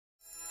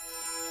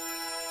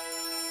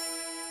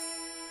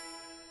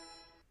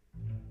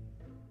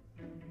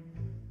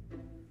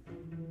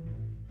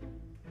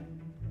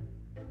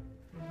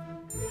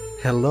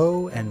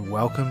Hello and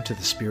welcome to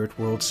the Spirit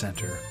World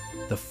Center.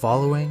 The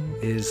following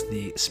is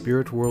the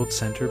Spirit World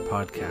Center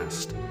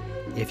podcast.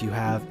 If you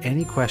have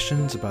any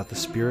questions about the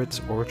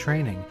spirits or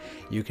training,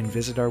 you can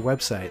visit our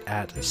website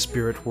at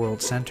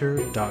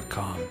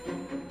spiritworldcenter.com.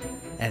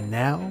 And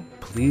now,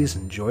 please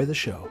enjoy the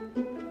show.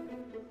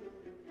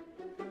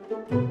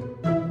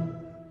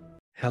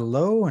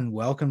 Hello and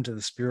welcome to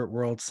the Spirit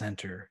World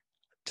Center.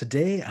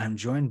 Today, I'm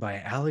joined by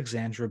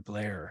Alexandra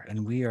Blair,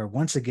 and we are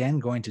once again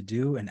going to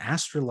do an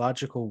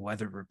astrological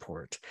weather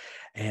report.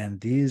 And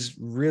these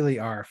really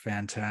are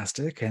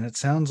fantastic, and it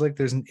sounds like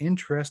there's an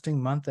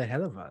interesting month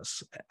ahead of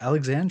us.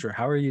 Alexandra,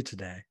 how are you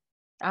today?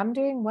 I'm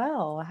doing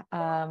well.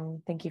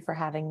 Thank you for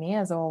having me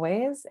as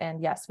always.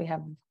 And yes, we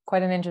have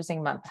quite an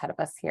interesting month ahead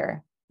of us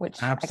here,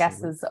 which I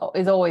guess is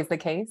always the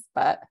case,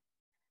 but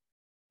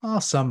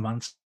some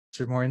months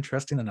are more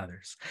interesting than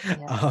others.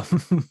 Yeah.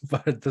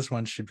 But this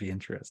one should be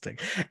interesting.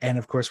 And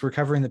of course, we're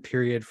covering the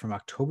period from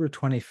October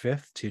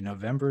 25th to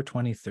November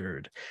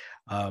 23rd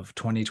of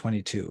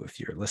 2022, if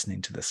you're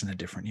listening to this in a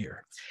different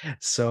year.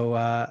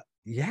 So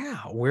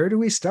where do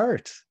we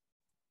start?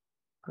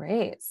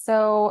 Great.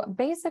 So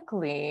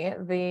basically,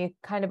 the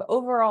kind of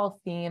overall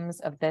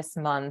themes of this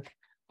month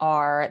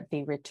are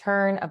the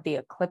return of the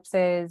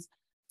eclipses.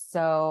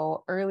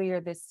 So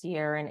earlier this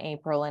year in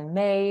April and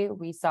May,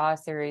 we saw a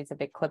series of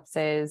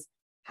eclipses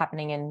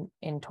happening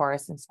in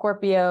Taurus and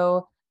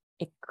Scorpio.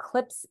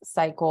 Eclipse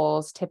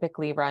cycles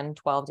typically run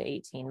 12 to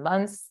 18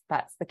 months.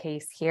 That's the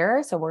case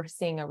here. So we're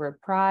seeing a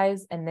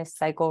reprise, and this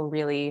cycle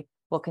really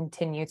will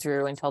continue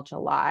through until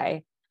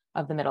July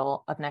of the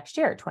middle of next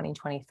year,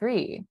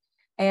 2023.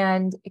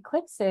 And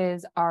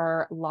eclipses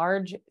are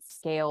large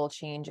scale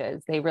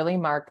changes. They really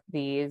mark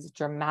these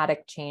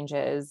dramatic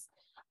changes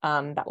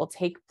that will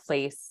take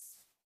place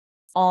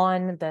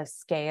on the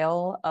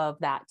scale of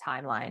that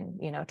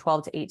timeline,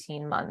 12 to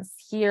 18 months.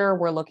 Here,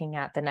 we're looking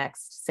at the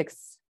next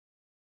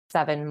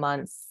 6-7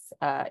 months,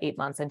 8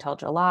 months until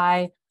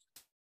July,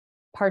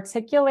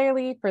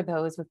 particularly for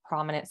those with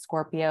prominent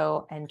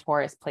Scorpio and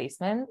Taurus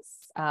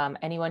placements.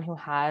 Anyone who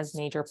has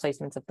major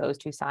placements of those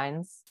two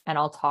signs, and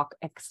I'll talk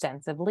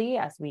extensively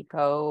as we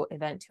go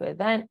event to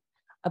event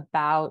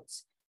about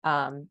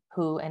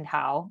who and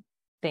how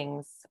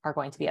things are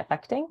going to be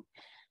affecting.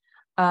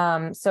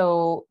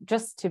 So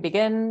just to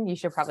begin, you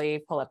should probably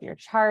pull up your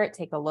chart,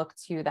 take a look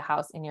to the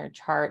house in your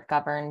chart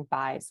governed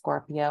by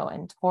Scorpio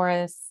and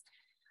Taurus,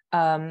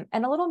 and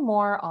a little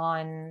more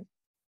on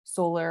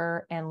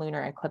solar and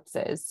lunar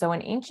eclipses. So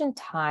in ancient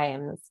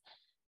times,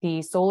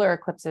 the solar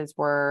eclipses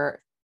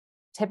were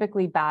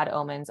typically bad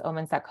omens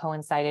that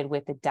coincided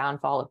with the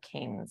downfall of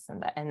kings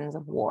and the ends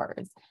of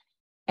wars.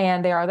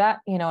 And they are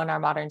that, in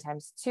our modern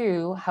times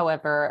too.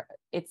 However,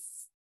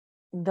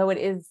 though it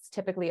is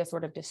typically a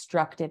sort of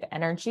destructive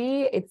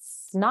energy,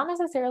 it's not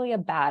necessarily a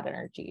bad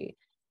energy.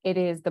 It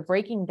is the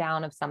breaking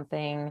down of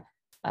something,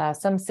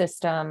 some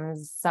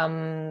systems,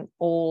 some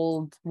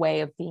old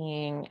way of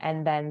being,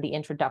 and then the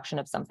introduction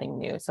of something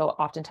new. So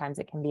oftentimes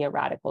it can be a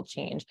radical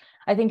change.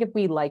 I think if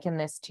we liken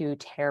this to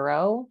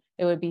tarot,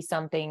 it would be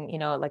something,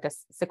 like a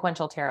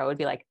sequential tarot would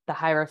be like the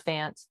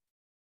Hierophant,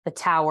 the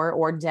Tower,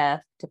 or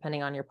Death,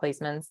 depending on your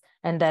placements,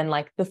 and then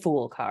like the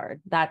Fool card.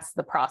 That's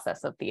the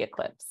process of the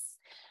eclipse.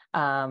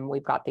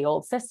 We've got the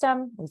old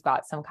system, we've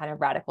got some kind of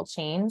radical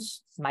change.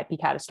 It might be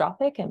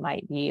catastrophic, it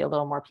might be a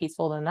little more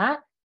peaceful than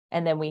that.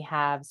 And then we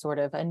have sort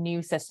of a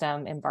new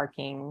system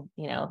embarking,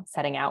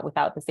 setting out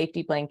without the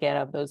safety blanket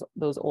of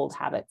those old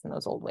habits and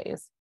those old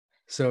ways.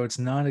 So it's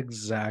not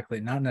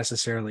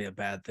necessarily a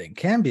bad thing.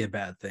 Can be a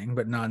bad thing,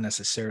 but not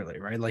necessarily,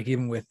 right? Like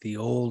even with the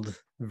old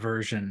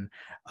version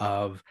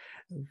of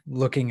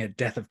looking at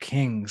Death of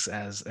Kings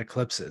as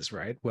eclipses,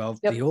 right? Well,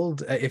 Yep. The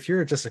old, if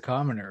you're just a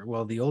commoner,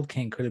 well, the old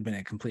king could have been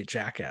a complete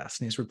jackass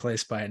and he's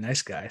replaced by a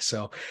nice guy.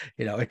 So,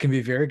 it can be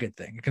a very good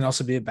thing. It can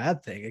also be a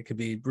bad thing. It could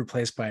be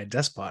replaced by a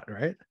despot,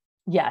 right?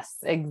 Yes,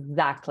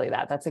 exactly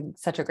that. That's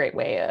such a great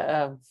way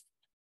of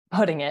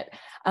putting it.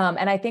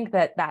 And I think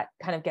that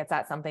kind of gets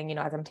at something,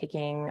 as I'm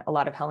taking a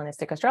lot of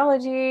Hellenistic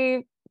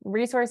astrology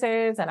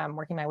resources and I'm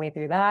working my way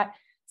through that,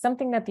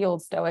 something that the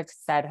old Stoics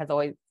said has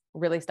always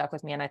really stuck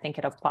with me. And I think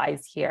it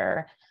applies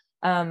here.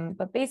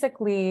 But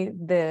basically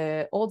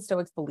the old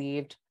Stoics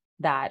believed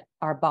that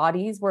our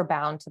bodies were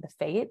bound to the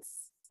fates,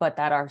 but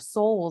that our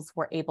souls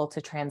were able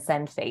to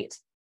transcend fate,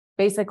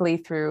 basically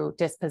through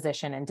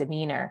disposition and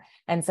demeanor.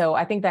 And so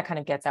I think that kind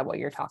of gets at what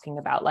you're talking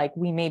about. Like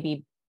we may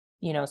be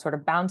sort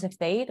of bound to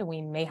fate, and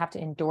we may have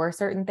to endure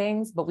certain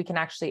things, but we can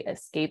actually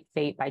escape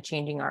fate by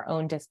changing our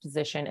own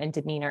disposition and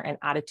demeanor and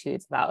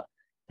attitudes about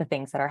the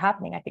things that are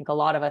happening. I think a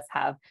lot of us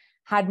have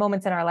had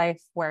moments in our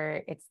life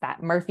where it's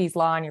that Murphy's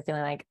Law, and you're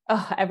feeling like,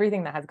 oh,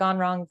 everything that has gone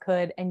wrong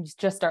and you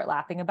just start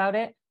laughing about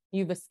it.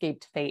 You've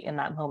escaped fate in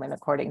that moment,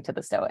 according to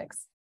the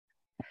Stoics.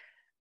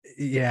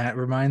 Yeah, it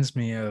reminds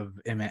me of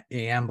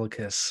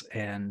Iamblichus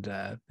and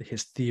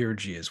his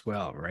theurgy as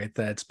well, right?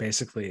 That's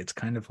basically, it's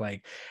kind of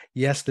like,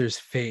 yes, there's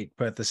fate,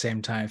 but at the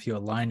same time, if you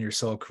align your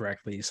soul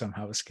correctly, you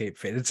somehow escape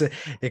fate.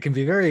 It can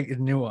be very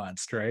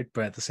nuanced, right?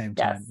 But at the same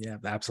time, Yes.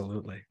 yeah,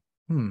 absolutely.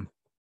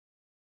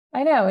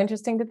 I know,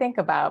 interesting to think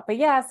about. But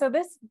yeah, so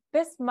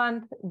this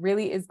month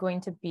really is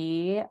going to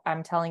be,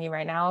 I'm telling you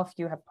right now, if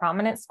you have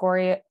prominent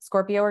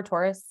Scorpio or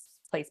Taurus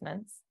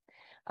placements,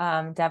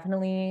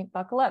 definitely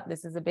buckle up.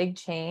 This is a big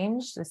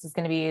change. This is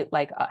going to be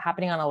like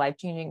happening on a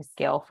life-changing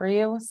scale for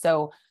you.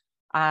 So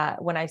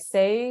when I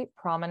say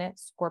prominent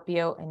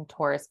Scorpio and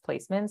Taurus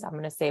placements, I'm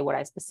going to say what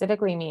I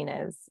specifically mean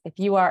is if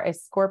you are a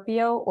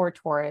Scorpio or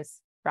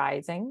Taurus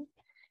rising,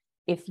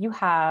 if you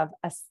have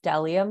a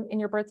stellium in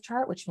your birth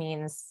chart, which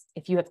means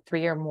if you have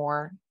 3 or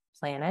more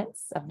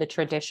planets of the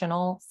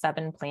traditional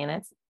 7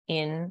 planets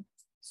in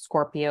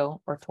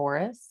Scorpio or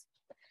Taurus,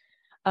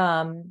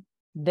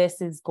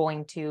 this is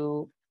going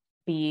to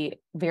be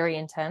very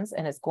intense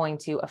and it's going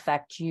to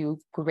affect you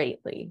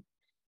greatly.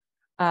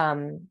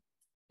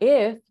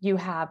 If you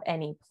have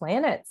any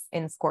planets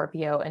in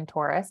Scorpio and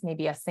Taurus,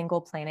 maybe a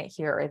single planet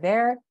here or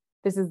there,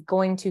 this is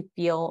going to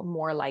feel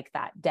more like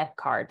that death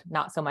card,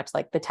 not so much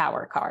like the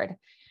Tower card.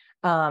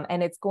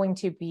 And it's going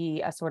to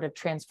be a sort of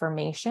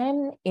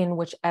transformation in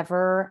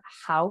whichever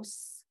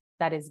house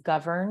that is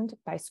governed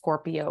by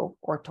Scorpio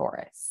or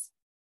Taurus.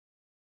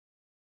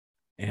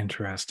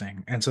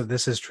 Interesting. And so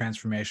this is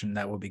transformation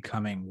that will be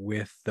coming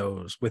with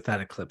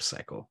that eclipse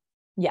cycle.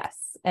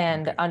 Yes.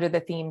 And Okay. under the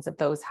themes of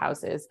those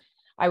houses,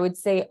 I would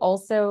say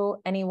also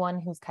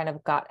anyone who's kind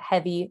of got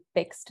heavy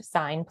fixed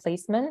sign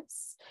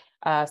placements.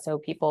 So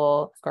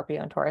people,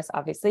 Scorpio and Taurus,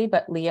 obviously,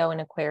 but Leo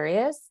and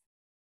Aquarius,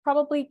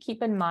 probably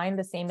keep in mind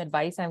the same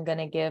advice I'm going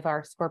to give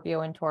our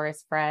Scorpio and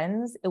Taurus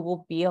friends. It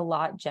will be a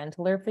lot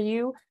gentler for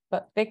you,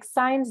 but fixed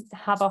signs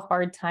have a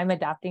hard time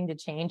adapting to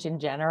change in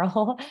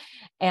general.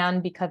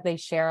 And because they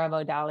share a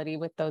modality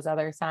with those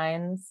other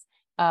signs,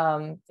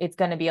 it's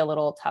going to be a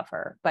little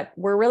tougher, but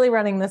we're really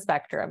running the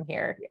spectrum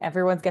here.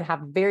 Everyone's going to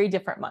have a very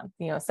different month.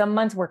 You know, some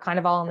months we're kind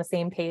of all on the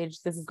same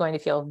page. This is going to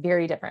feel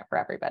very different for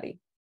everybody.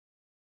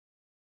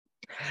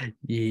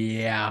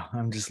 Yeah,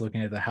 I'm just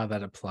looking at how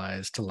that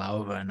applies to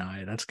Lauva and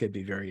I. That's going to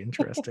be very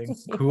interesting.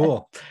 Yes.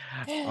 Cool.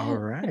 All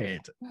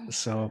right.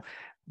 So,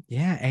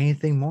 yeah,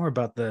 anything more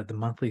about the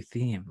monthly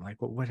theme? Like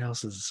what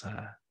else is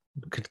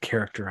could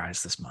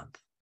characterize this month?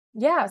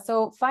 Yeah.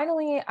 So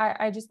finally,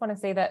 I just want to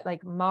say that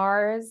like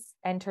Mars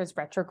enters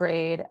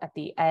retrograde at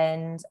the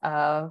end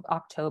of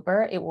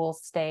October. It will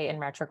stay in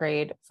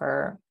retrograde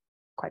for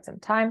quite some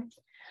time.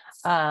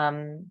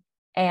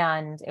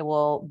 And it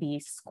will be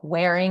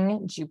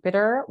squaring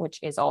Jupiter, which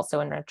is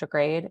also in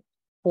retrograde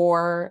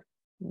for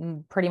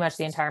pretty much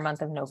the entire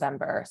month of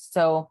November.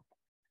 So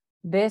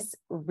this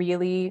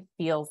really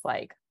feels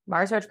like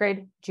Mars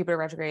retrograde, Jupiter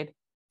retrograde,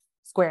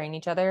 squaring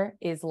each other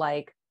is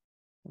like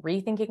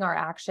rethinking our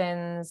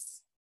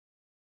actions,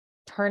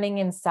 turning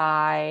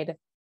inside.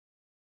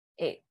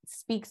 It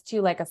speaks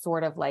to like a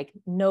sort of like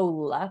no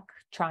luck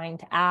trying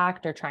to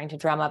act or trying to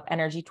drum up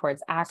energy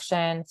towards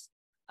action,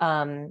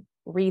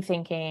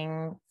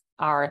 rethinking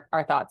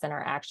our thoughts and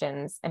our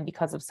actions. And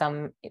because of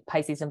some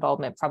Pisces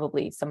involvement,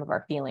 probably some of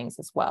our feelings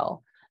as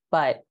well.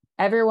 But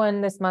everyone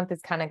this month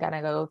is kind of going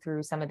to go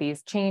through some of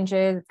these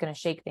changes. It's going to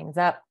shake things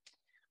up.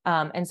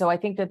 And so I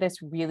think that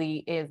this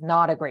really is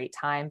not a great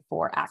time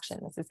for action.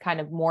 This is kind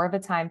of more of a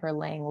time for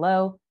laying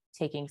low,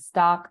 taking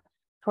stock.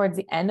 Towards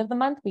the end of the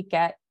month, we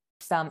get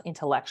some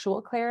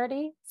intellectual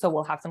clarity. So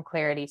we'll have some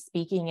clarity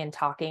speaking and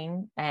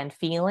talking and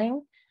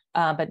feeling,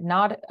 but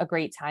not a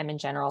great time in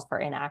general for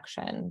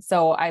inaction.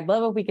 So I'd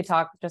love if we could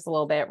talk just a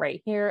little bit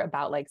right here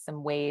about like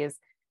some ways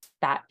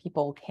that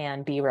people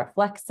can be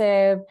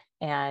reflexive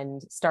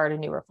and start a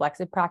new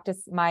reflexive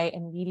practice. My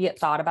immediate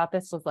thought about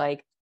this was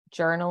like,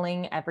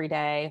 journaling every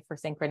day for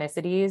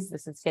synchronicities.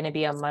 This is going to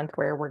be a month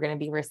where we're going to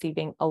be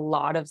receiving a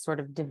lot of sort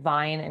of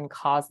divine and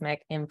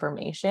cosmic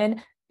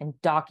information and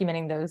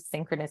documenting those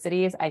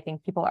synchronicities. I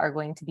think people are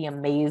going to be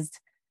amazed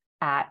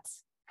at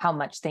how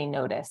much they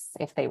notice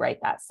if they write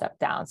that stuff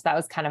down. So that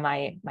was kind of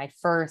my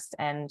first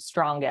and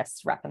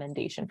strongest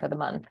recommendation for the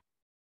month.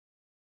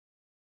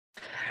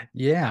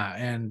 Yeah,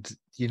 and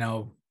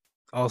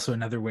also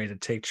another way to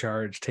take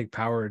charge, take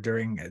power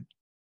during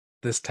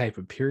this type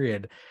of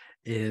period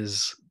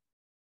is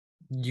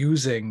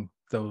using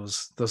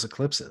those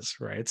eclipses,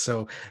 right?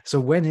 So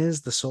when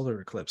is the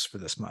solar eclipse for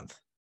this month?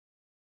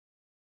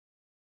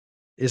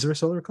 Is there a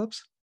solar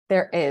eclipse?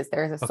 There's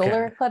a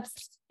solar Okay,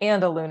 eclipse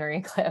and a lunar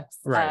eclipse.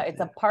 right, It's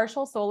a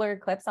partial solar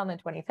eclipse on the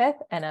 25th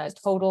and a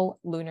total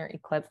lunar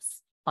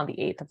eclipse on the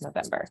 8th of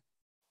November.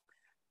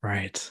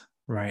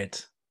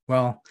 right.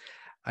 Well,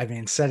 I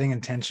mean, setting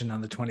intention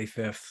on the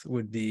 25th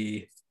would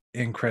be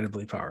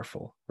incredibly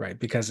powerful, right?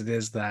 Because it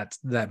is that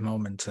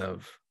moment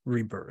of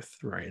rebirth,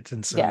 right?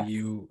 And so Yeah,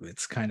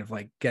 it's kind of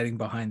like getting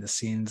behind the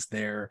scenes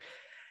there,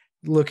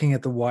 looking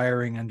at the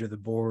wiring under the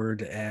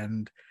board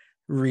and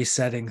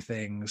resetting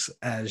things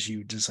as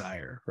you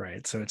desire,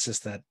 right? So it's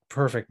just that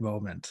perfect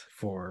moment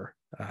for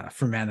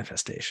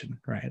manifestation,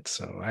 right?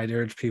 So I'd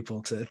urge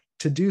people to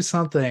do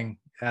something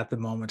at the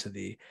moment of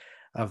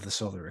the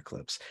solar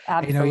eclipse.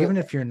 And, even absolutely.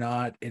 if you're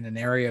not in an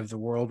area of the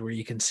world where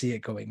you can see it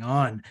going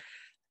on,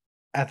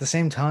 at the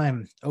same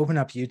time, open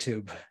up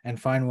YouTube and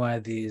find one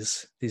of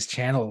these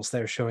channels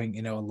that are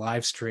showing, a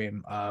live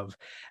stream of,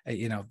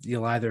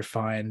 you'll either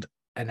find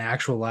an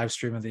actual live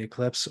stream of the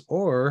eclipse,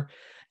 or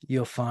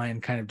you'll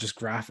find kind of just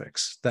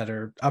graphics that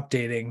are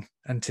updating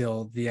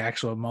until the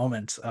actual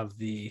moment of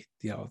the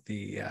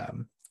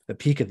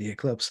peak of the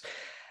eclipse.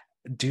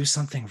 Do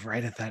something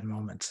right at that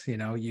moment.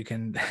 You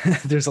can,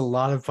 there's a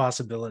lot of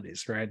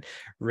possibilities, right?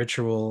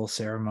 Ritual,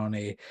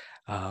 ceremony,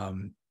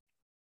 um,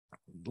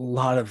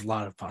 lot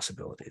of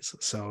possibilities.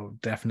 So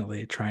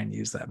definitely try and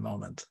use that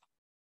moment.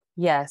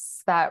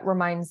 Yes, that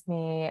reminds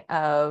me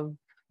of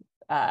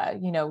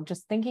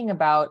just thinking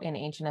about in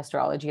ancient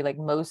astrology, like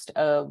most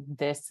of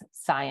this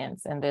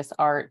science and this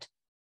art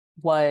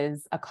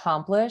was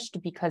accomplished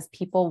because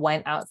people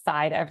went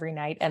outside every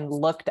night and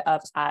looked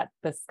up at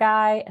the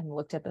sky and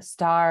looked at the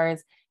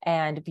stars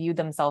and viewed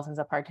themselves as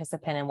a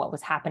participant in what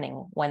was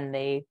happening when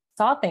they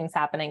saw things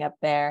happening up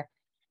there.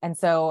 And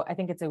so I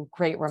think it's a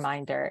great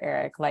reminder,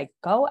 Eric, like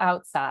go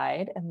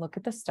outside and look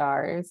at the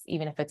stars,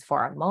 even if it's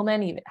for a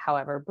moment, even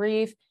however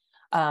brief.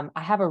 I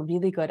have a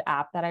really good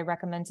app that I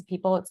recommend to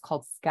people. It's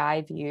called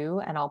Sky View,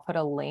 and I'll put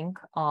a link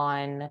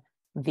on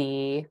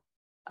the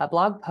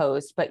blog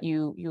post. But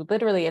you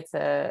literally, it's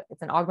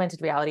an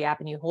augmented reality app,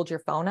 and you hold your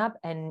phone up,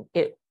 and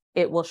it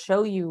will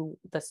show you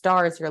the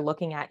stars you're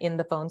looking at in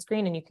the phone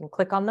screen, and you can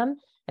click on them,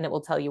 and it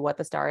will tell you what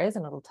the star is,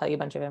 and it'll tell you a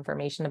bunch of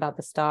information about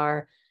the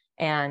star,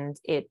 and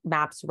it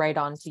maps right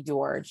onto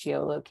your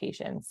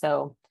geolocation.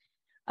 So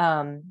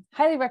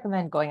highly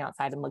recommend going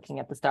outside and looking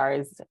at the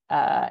stars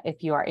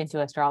if you are into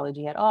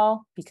astrology at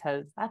all,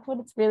 because that's what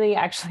it's really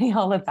actually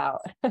all about.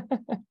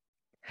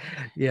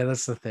 Yeah,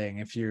 that's the thing.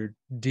 If you're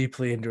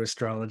deeply into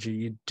astrology,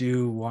 you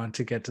do want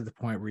to get to the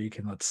point where you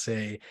can, let's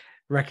say,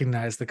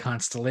 recognize the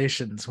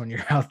constellations when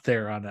you're out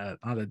there on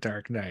a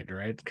dark night,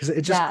 right? Because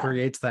it just Yeah,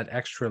 creates that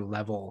extra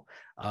level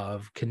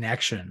of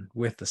connection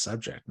with the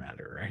subject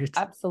matter, right?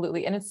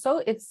 absolutely. And it's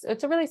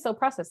a really slow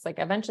process. Like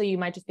eventually you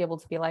might just be able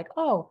to be like,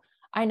 oh,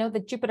 I know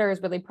that Jupiter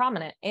is really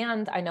prominent.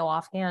 And I know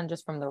offhand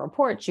just from the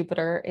report,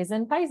 Jupiter is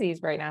in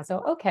Pisces right now.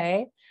 So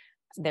okay,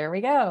 there we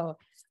go.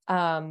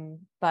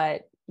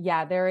 But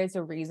yeah, there is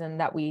a reason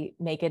that we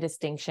make a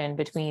distinction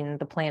between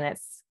the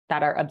planets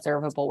that are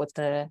observable with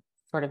the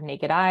sort of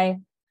naked eye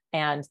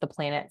and the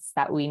planets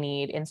that we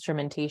need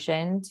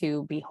instrumentation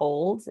to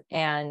behold.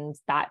 And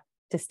that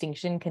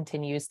distinction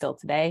continues still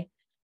today.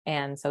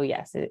 And so,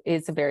 yes, it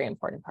is a very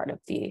important part of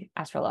the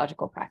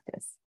astrological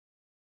practice.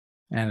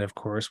 And of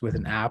course, with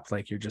an app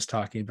like you're just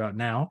talking about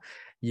now,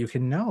 you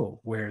can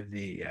know where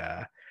the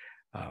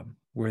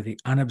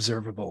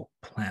unobservable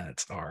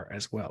planets are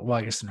as well. Well,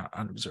 I guess they're not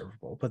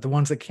unobservable, but the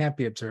ones that can't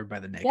be observed by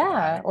the naked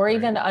Yeah, eye, or right?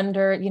 even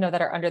under,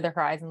 that are under the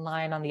horizon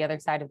line on the other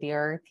side of the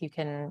earth. You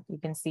can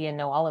see and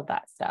know all of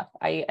that stuff.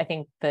 I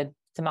think the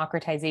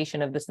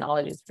democratization of this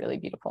knowledge is really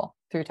beautiful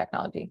through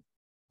technology.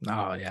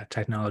 Oh yeah,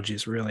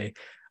 technology's really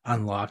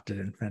unlocked it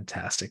in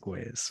fantastic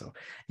ways. So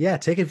yeah,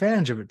 take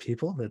advantage of it,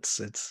 people. It's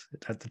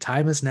at the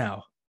time is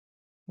now.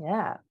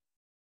 Yeah.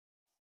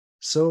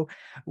 So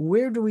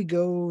where do we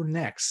go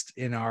next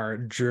in our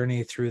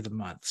journey through the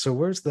month? So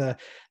where's the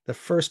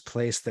first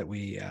place that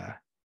we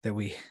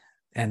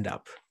end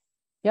up?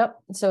 Yep.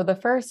 So the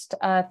first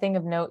thing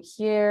of note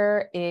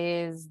here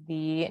is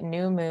the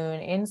new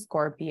moon in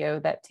Scorpio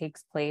that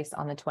takes place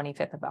on the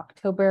 25th of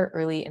October,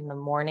 early in the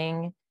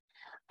morning.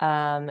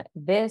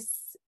 This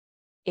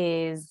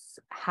is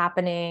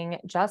happening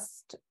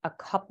just a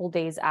couple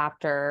days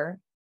after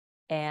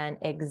an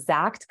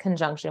exact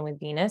conjunction with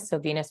Venus. So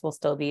Venus will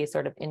still be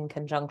sort of in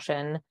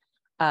conjunction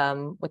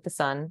with the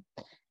sun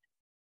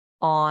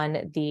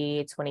on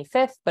the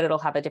 25th, but it'll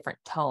have a different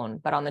tone.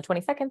 But on the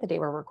 22nd, the day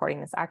we're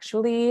recording this,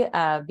 actually,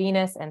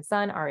 Venus and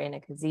Sun are in a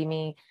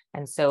cazimi.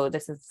 And so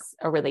this is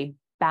a really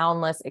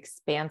boundless,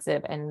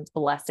 expansive, and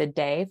blessed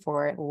day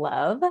for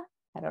love.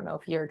 I don't know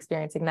if you're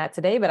experiencing that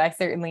today, but I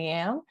certainly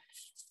am.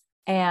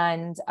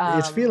 And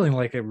It's feeling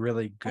like a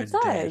really it good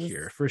day does.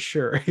 here for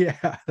sure. Yeah,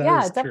 that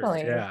Yeah, is true.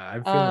 definitely. Yeah,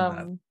 I'm feeling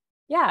that.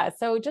 Yeah,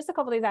 so just a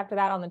couple days after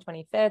that, on the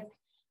 25th,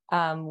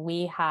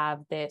 we have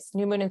this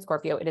new moon in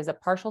Scorpio. It is a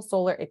partial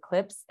solar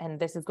eclipse, and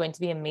this is going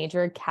to be a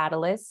major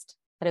catalyst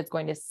that is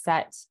going to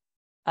set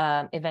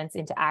events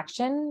into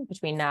action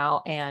between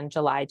now and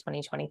July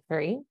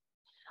 2023.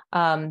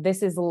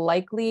 This is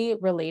likely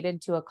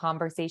related to a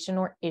conversation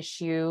or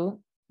issue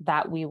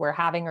that we were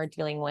having or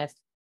dealing with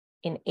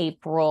in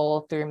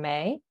April through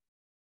May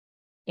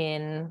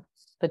in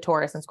the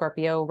Taurus and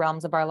Scorpio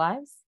realms of our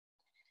lives.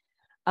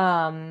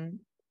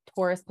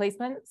 Taurus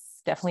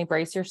placements, definitely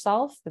brace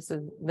yourself. This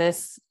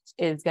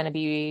is going to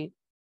be,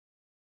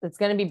 it's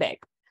going to be big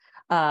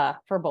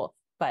for both.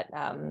 But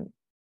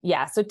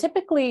yeah, so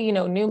typically,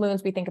 new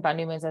moons, we think about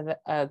new moons as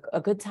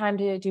a good time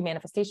to do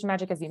manifestation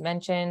magic, as you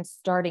mentioned,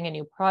 starting a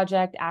new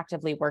project,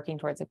 actively working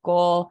towards a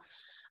goal.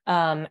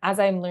 As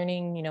I'm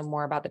learning,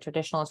 more about the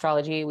traditional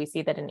astrology, we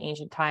see that in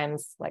ancient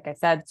times, like I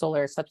said,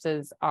 solar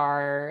eclipses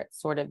are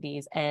sort of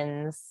these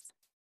endings,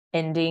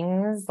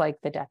 like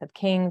the death of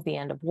kings, the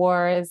end of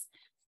wars.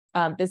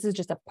 This is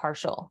just a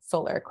partial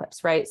solar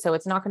eclipse, right? So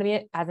it's not going to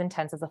be as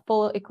intense as a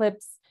full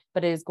eclipse,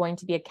 but it is going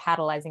to be a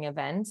catalyzing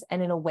event.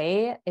 And in a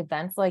way,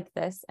 events like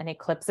this and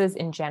eclipses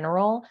in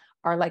general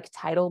are like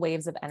tidal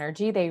waves of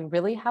energy. They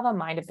really have a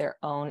mind of their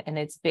own, and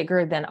it's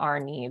bigger than our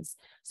needs.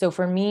 So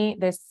for me,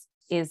 this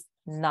does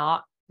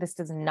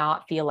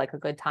not feel like a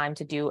good time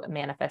to do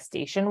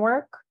manifestation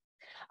work.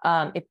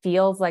 It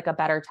feels like a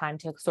better time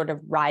to sort of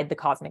ride the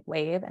cosmic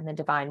wave and the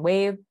divine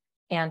wave,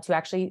 and to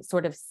actually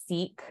sort of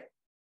seek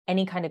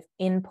any kind of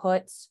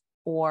input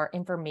or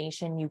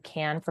information you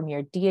can from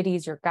your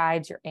deities, your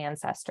guides, your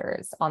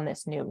ancestors on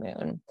this new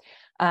moon.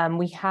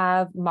 We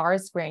have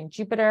Mars squaring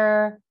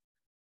Jupiter,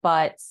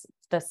 but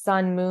the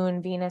sun,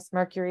 moon, Venus,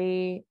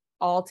 Mercury,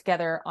 all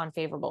together on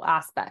favorable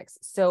aspects.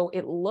 So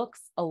it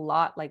looks a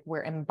lot like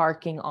we're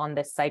embarking on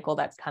this cycle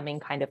that's coming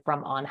kind of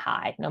from on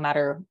high, no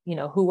matter,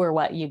 who or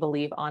what you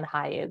believe on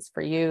high is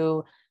for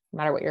you, no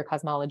matter what your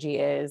cosmology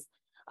is.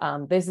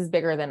 This is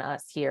bigger than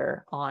us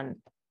here on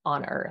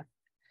Earth.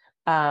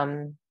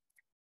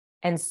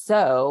 And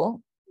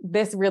so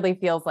this really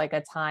feels like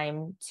a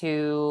time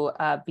to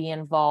be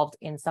involved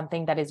in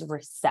something that is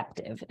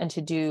receptive, and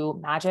to do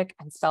magic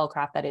and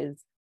spellcraft that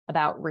is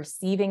about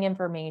receiving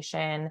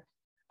information.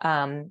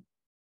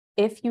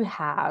 If you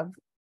have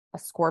a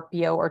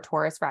Scorpio or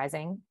Taurus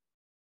rising,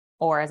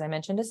 or as I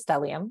mentioned, a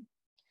stellium,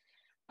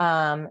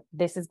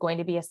 this is going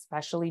to be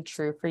especially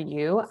true for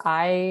you.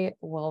 I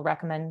will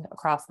recommend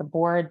across the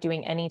board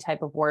doing any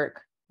type of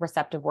work,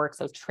 receptive work.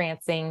 So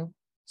trancing,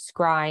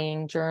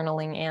 scrying,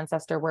 journaling,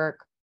 ancestor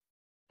work.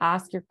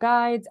 Ask your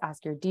guides,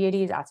 ask your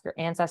deities, ask your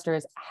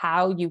ancestors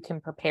how you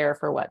can prepare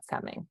for what's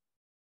coming.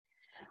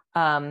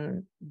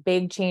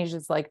 Big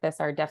changes like this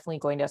are definitely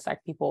going to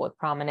affect people with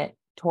prominent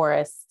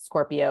Taurus,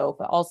 Scorpio,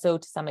 but also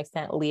to some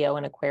extent Leo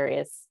and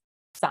Aquarius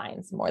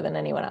signs more than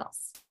anyone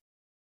else.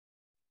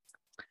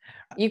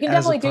 You can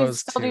definitely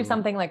still do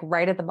something like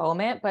right at the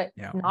moment, but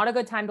not a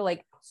good time to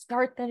like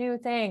start the new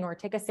thing or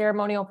take a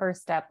ceremonial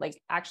first step.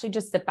 Like actually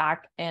just sit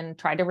back and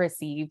try to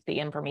receive the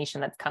information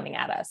that's coming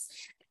at us.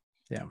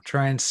 Yeah,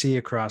 try and see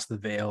across the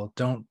veil.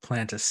 Don't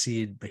plant a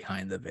seed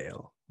behind the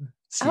veil.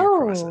 See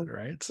across it,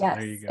 right? So yes,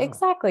 there you go.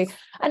 Exactly.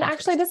 And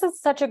actually, this is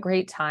such a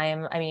great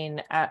time. I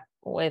mean,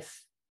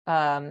 with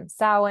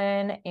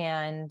Samhain,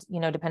 and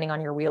depending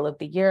on your wheel of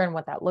the year and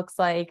what that looks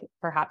like,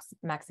 perhaps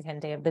Mexican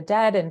Day of the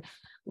Dead and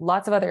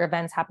lots of other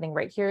events happening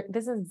right here.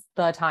 This is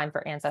the time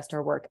for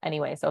ancestor work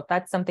anyway. So if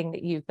that's something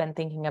that you've been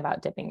thinking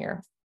about dipping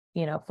your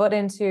foot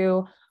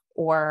into,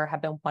 or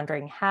have been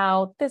wondering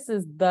how, this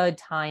is the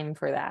time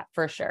for that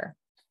for sure.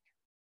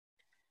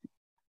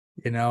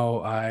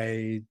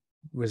 I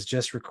was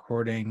just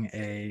recording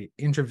a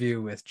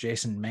interview with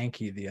Jason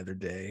Mankey the other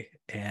day,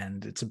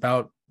 and it's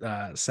about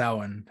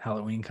Samhain,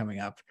 Halloween coming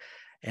up,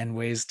 and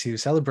ways to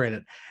celebrate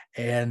it.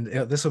 And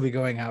this will be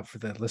going out for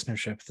the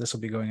listenership. This will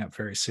be going up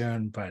very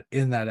soon. But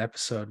in that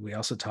episode, we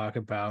also talk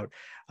about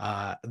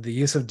the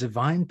use of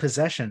divine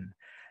possession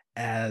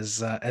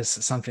as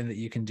something that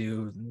you can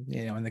do,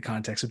 in the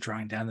context of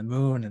drawing down the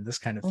moon and this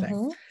kind of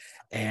thing.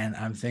 And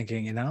I'm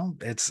thinking,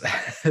 it's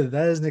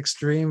that is an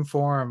extreme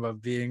form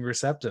of being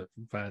receptive,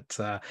 but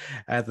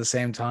at the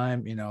same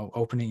time,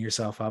 opening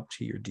yourself up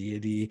to your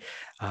deity,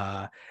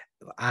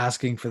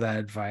 asking for that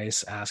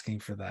advice, asking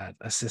for that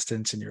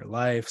assistance in your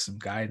life, some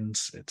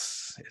guidance.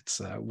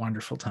 It's a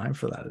wonderful time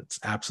for that. It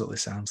absolutely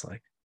sounds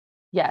like.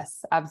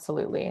 Yes,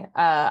 absolutely.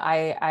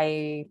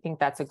 I think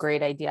that's a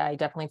great idea. I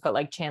definitely put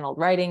like channeled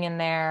writing in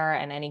there,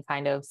 and any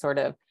kind of sort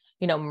of,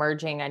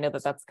 merging. I know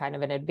that that's kind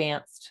of an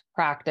advanced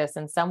practice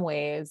in some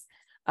ways.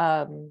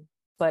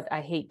 But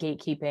I hate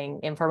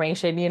gatekeeping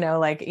information,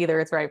 like either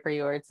it's right for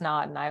you or it's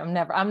not. And I'm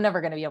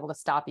never going to be able to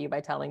stop you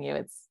by telling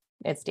you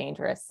it's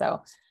dangerous.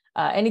 So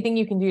anything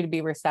you can do to be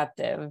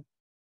receptive,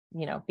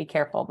 be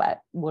careful,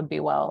 but would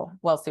be well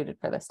suited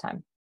for this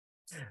time.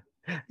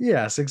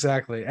 Yes,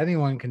 exactly.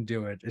 Anyone can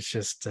do it. It's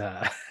just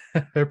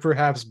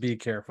perhaps be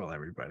careful,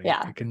 everybody.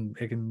 Yeah. It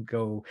can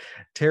go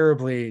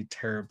terribly,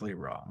 terribly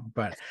wrong,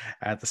 but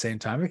at the same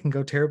time, it can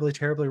go terribly,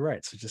 terribly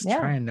right. So just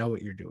try and know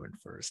what you're doing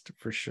first,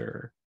 for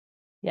sure.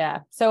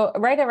 Yeah. So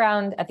right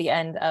around at the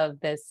end of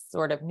this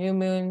sort of new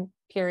moon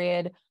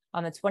period,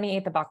 on the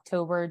 28th of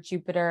October,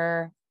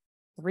 Jupiter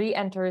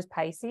re-enters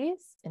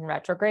Pisces in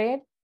retrograde.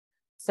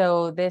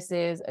 So this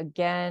is,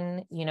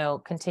 again,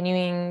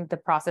 continuing the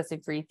process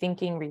of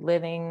rethinking,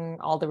 reliving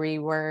all the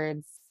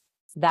rewords,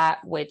 that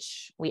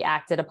which we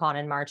acted upon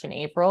in March and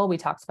April. We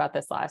talked about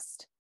this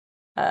last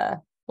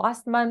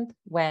month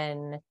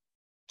when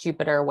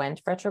Jupiter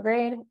went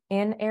retrograde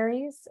in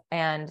Aries.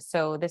 And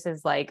so this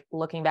is like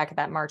looking back at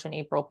that March and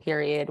April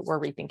period,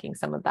 we're rethinking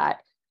some of that.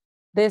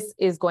 This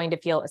is going to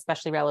feel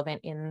especially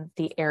relevant in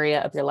the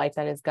area of your life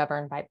that is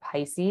governed by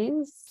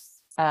Pisces.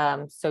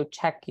 So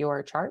check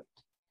your chart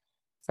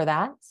for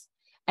that.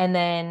 And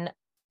then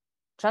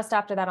just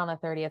after that, on the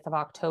 30th of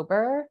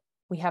October,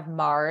 we have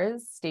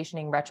Mars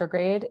stationing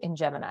retrograde in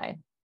Gemini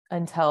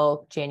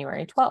until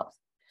January 12th.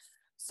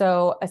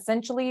 So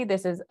essentially,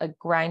 this is a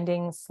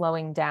grinding,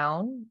 slowing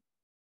down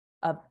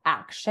of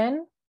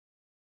action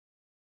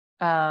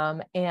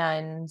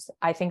And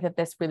I think that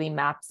this really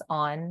maps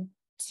on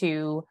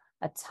to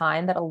a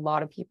time that a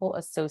lot of people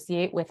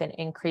associate with an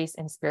increase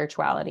in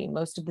spirituality.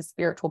 Most of the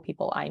spiritual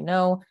people I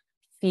know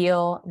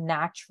feel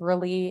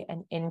naturally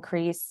an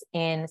increase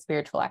in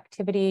spiritual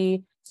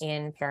activity,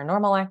 in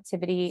paranormal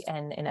activity,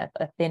 and in a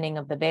thinning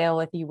of the veil,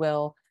 if you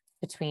will,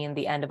 between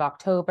the end of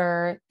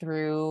October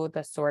through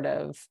the sort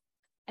of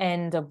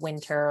end of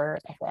winter,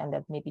 at the end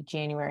of maybe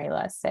January,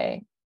 let's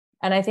say.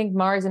 And I think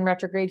Mars in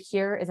retrograde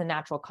here is a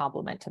natural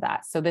complement to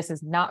that. So this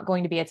is not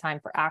going to be a time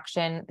for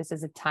action. This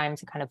is a time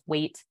to kind of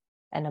wait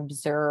and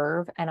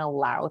observe and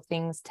allow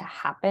things to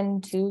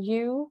happen to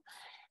you.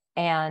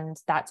 And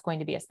that's going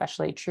to be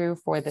especially true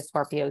for the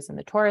Scorpios and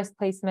the Taurus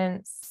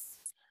placements.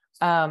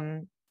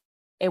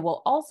 It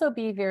will also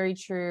be very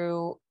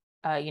true,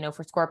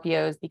 for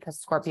Scorpios,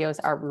 because Scorpios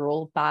are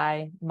ruled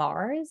by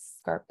Mars,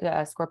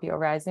 Scorpio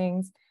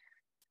risings.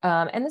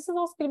 And this is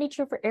also going to be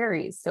true for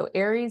Aries. So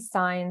Aries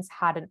signs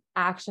had an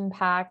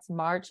action-packed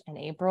March and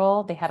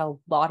April. They had a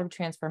lot of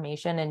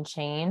transformation and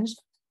change.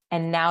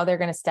 And now they're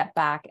going to step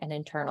back and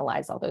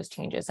internalize all those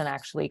changes and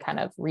actually kind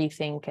of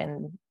rethink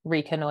and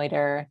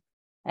reconnoiter.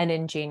 And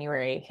in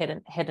January,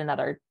 hit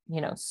another,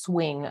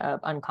 swing of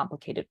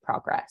uncomplicated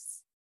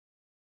progress.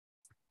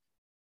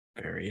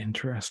 Very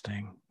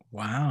interesting.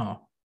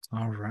 Wow.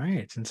 All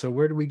right. And so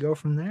where do we go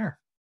from there?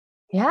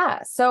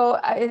 Yeah. So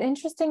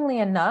interestingly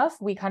enough,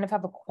 we kind of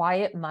have a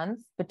quiet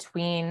month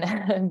between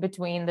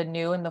between the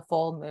new and the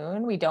full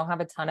moon. We don't have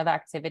a ton of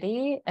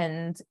activity,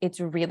 and it's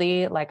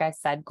really, like I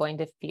said, going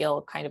to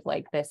feel kind of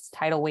like this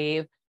tidal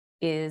wave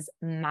is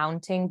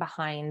mounting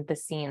behind the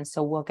scenes.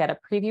 So we'll get a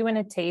preview and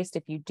a taste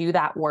if you do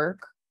that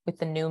work with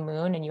the new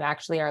moon and you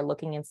actually are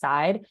looking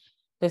inside.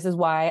 This is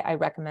why I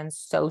recommend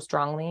so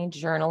strongly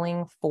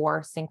journaling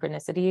for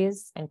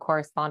synchronicities and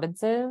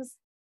correspondences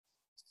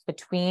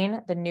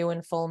between the new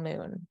and full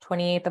moon,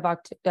 25th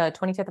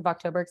of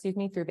October,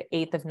 through the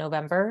 8th of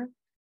November.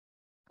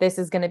 This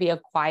is going to be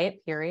a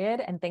quiet period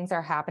and things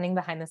are happening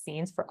behind the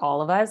scenes for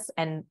all of us.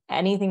 And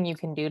anything you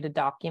can do to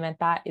document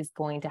that is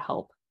going to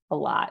help a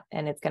lot.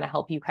 And it's going to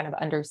help you kind of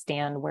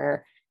understand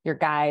where your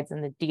guides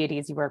and the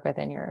deities you work with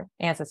and your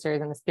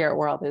ancestors in the spirit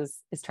world is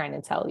trying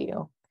to tell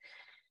you.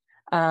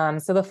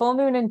 So the full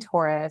moon in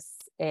Taurus,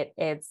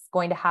 it's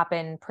going to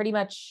happen pretty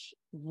much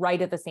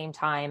right at the same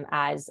time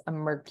as a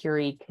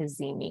Mercury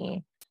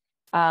cazimi.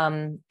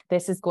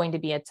 This is going to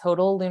be a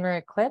total lunar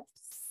eclipse.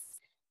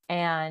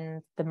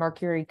 And the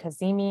Mercury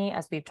cazimi,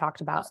 as we've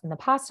talked about in the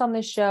past on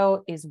this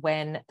show, is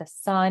when the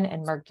sun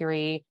and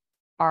Mercury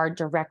are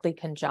directly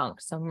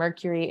conjunct. So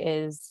Mercury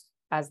is,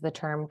 as the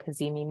term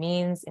cazimi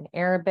means in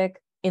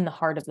Arabic, in the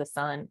heart of the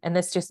sun. And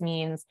this just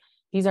means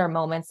these are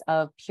moments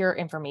of pure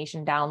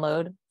information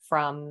download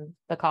from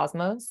the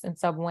cosmos in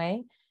some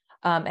way.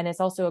 And it's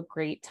also a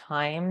great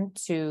time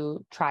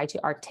to try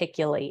to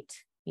articulate,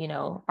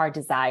 our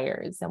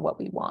desires and what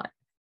we want.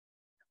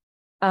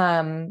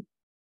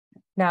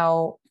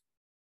 Now,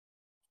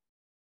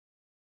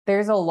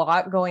 there's a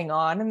lot going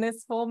on in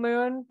this full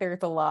moon.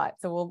 There's a lot.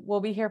 So we'll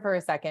be here for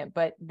a second,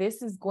 but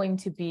this is going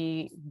to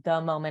be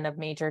the moment of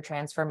major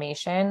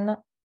transformation.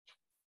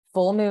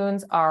 Full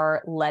moons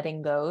are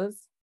letting goes.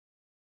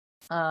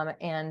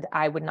 And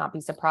I would not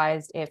be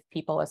surprised if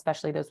people,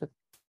 especially those with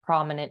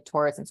prominent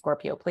Taurus and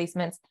Scorpio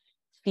placements,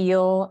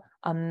 feel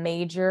a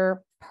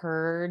major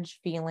purge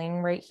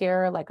feeling right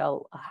here, like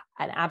an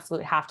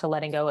absolute have to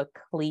letting go, a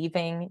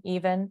cleaving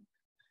even,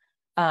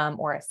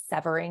 or a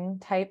severing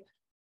type.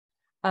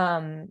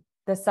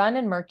 The sun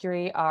and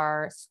Mercury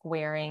are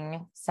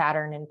squaring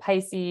Saturn in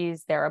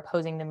Pisces. They're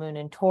opposing the moon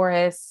in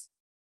Taurus.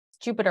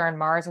 Jupiter and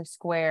Mars are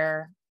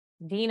square.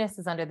 Venus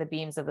is under the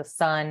beams of the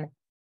sun.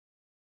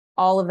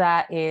 All of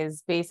that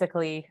is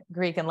basically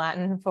Greek and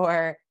Latin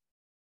for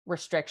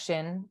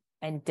restriction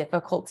and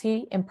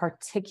difficulty, in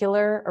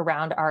particular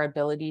around our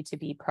ability to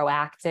be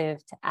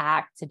proactive, to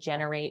act, to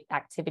generate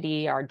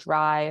activity, our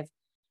drive.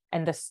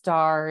 And the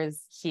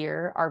stars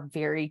here are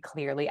very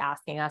clearly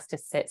asking us to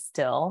sit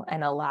still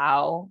and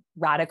allow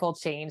radical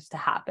change to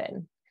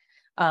happen.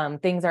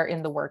 Things are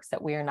in the works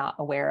that we are not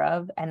aware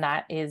of. And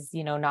that is,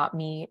 not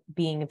me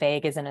being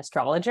vague as an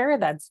astrologer.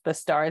 That's the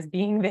stars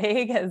being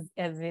vague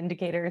as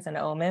indicators and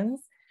omens.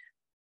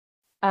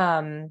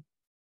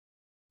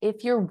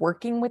 If you're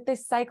working with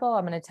this cycle,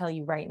 I'm going to tell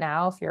you right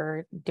now, if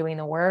you're doing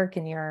the work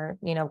and you're,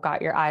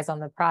 got your eyes on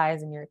the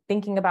prize and you're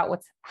thinking about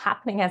what's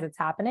happening as it's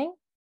happening,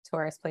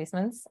 Taurus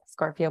placements,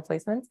 Scorpio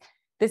placements,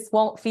 this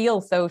won't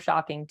feel so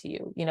shocking to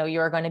you.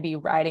 You're going to be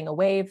riding a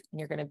wave and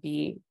you're going to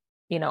be,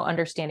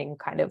 understanding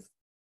kind of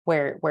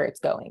where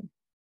it's going.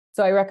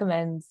 So I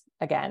recommend,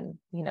 again,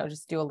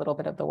 just do a little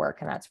bit of the work,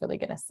 and that's really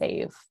going to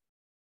save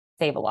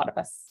a lot of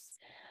us.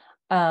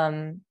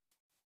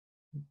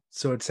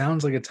 So it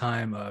sounds like a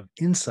time of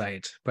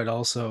insight, but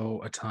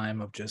also a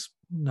time of just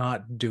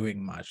not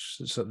doing much.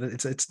 So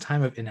it's a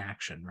time of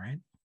inaction, right?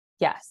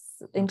 Yes.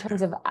 In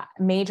terms of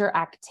major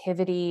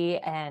activity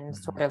and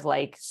sort of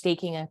like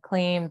staking a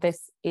claim,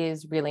 this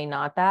is really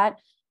not that,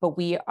 but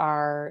we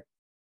are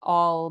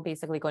all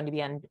basically going to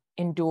be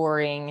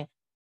enduring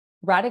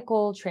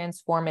radical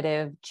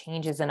transformative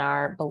changes in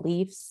our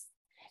beliefs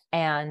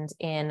and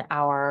in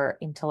our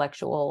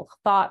intellectual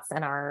thoughts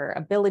and our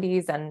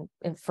abilities, and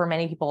for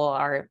many people,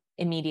 our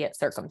immediate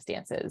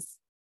circumstances.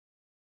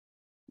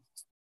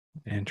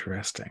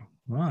 Interesting.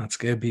 Well, it's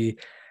going to be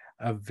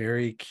a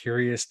very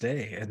curious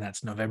day, and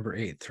that's November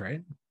 8th,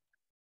 right?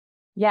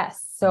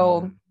 Yes.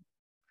 So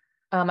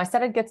I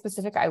said I'd get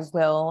specific. I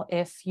will.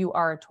 If you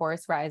are a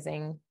Taurus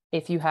rising,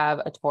 if you have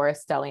a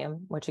Taurus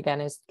stellium, which again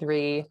is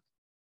 3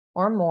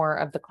 or more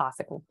of the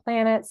classical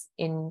planets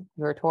in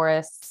your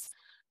Taurus,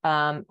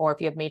 or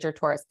if you have major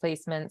Taurus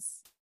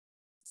placements,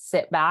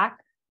 sit back.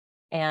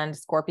 And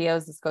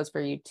Scorpios, this goes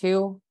for you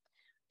too.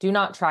 Do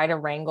not try to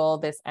wrangle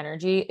this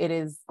energy. It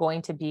is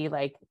going to be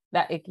like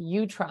that. If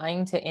you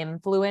trying to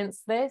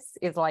influence this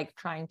is like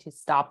trying to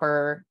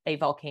stopper a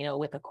volcano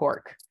with a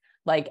cork.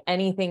 Like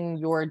anything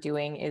you're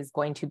doing is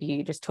going to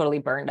be just totally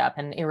burned up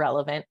and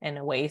irrelevant and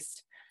a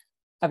waste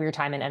of your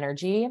time and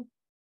energy.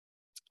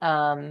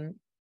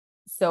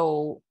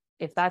 So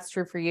if that's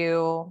true for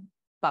you,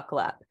 buckle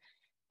up.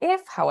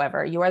 If,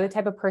 however, you are the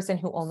type of person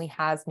who only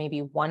has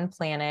maybe 1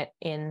 planet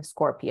in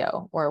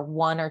Scorpio or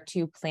 1 or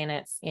 2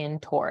 planets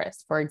in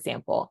Taurus, for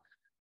example,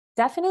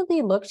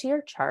 definitely look to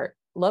your chart,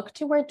 look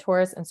to where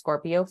Taurus and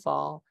Scorpio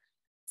fall,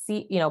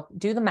 see,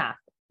 do the math.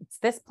 It's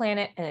this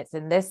planet and it's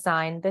in this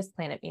sign. This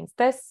planet means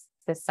this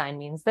sign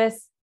means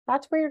this.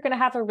 That's where you're going to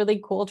have a really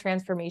cool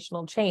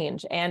transformational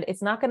change. And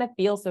it's not going to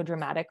feel so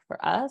dramatic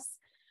for us,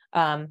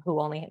 who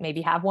only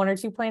maybe have 1 or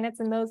 2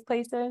 planets in those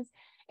places.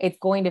 It's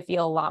going to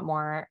feel a lot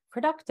more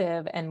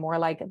productive and more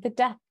like the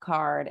death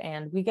card.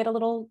 And we get a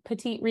little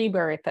petite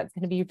rebirth that's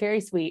going to be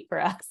very sweet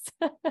for us.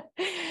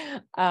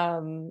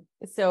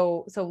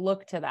 So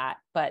look to that.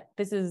 But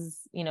this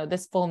is,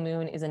 this full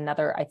moon is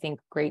another, I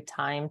think, great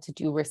time to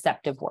do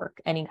receptive work,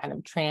 any kind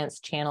of trance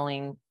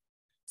channeling,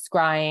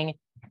 scrying.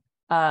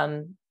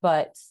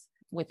 But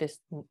with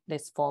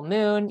this full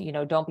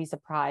moon, don't be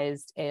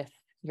surprised if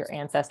your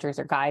ancestors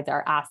or guides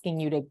are asking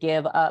you to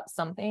give up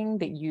something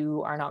that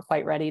you are not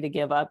quite ready to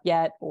give up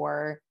yet,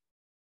 or,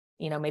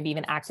 maybe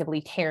even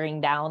actively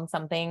tearing down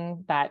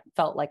something that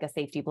felt like a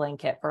safety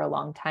blanket for a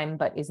long time,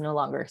 but is no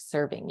longer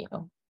serving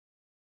you.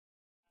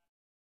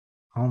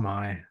 Oh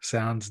my,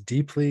 sounds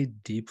deeply,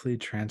 deeply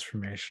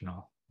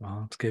transformational.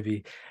 Well, it's going to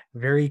be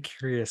very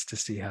curious to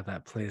see how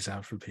that plays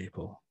out for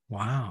people.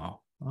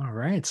 Wow. All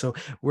right. So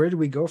where do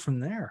we go from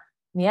there?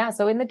 Yeah.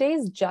 So in the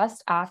days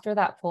just after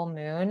that full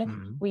moon,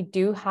 Mhm. we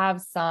do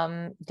have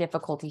some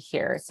difficulty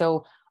here.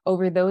 So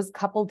over those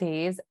couple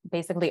days,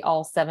 basically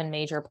all 7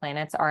 major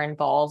planets are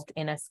involved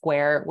in a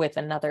square with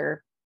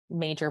another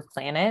major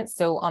planet.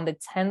 So on the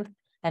 10th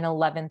and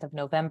 11th of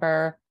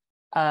November,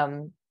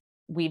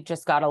 we've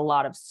just got a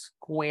lot of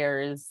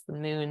squares, the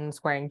moon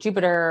squaring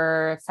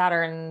Jupiter,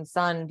 Saturn,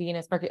 Sun,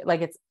 Venus, Mercury,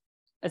 like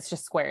it's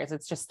just squares.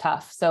 It's just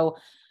tough. So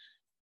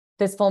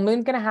this full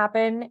moon's going to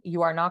happen.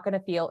 You are not going to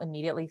feel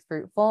immediately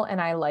fruitful.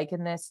 And I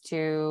liken this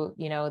to,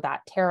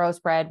 that tarot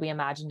spread we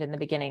imagined in the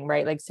beginning,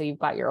 right? Like, so you've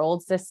got your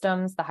old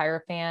systems, the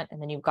Hierophant,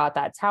 and then you've got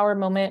that Tower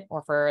moment,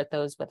 or for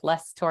those with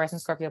less Taurus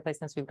and Scorpio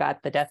placements, we've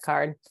got the Death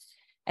card.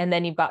 And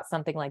then you've got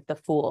something like the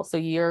Fool. So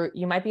you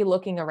might be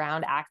looking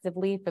around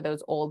actively for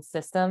those old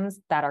systems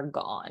that are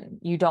gone.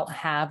 You don't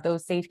have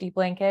those safety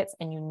blankets,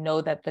 and you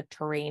know that the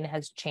terrain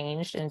has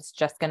changed and it's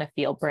just going to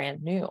feel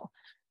brand new.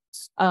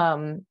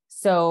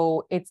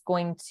 So it's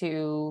going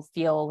to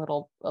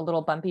feel a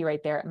little bumpy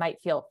right there. It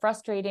might feel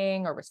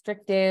frustrating or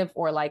restrictive,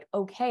 or like,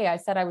 okay, I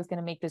said I was going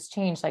to make this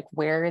change. Like,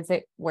 where is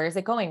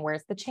it going?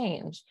 Where's the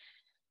change?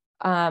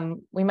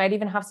 We might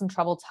even have some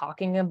trouble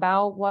talking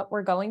about what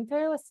we're going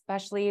through,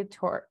 especially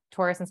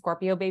Taurus and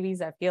Scorpio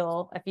babies. I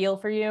feel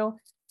for you.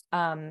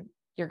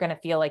 You're going to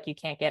feel like you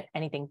can't get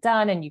anything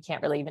done, and you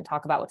can't really even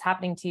talk about what's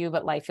happening to you,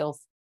 but life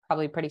feels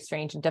probably pretty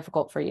strange and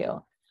difficult for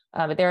you.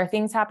 But there are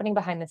things happening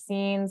behind the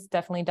scenes.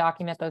 Definitely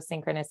document those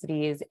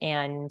synchronicities.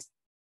 And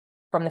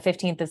from the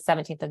 15th to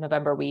 17th of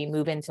November, we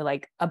move into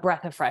like a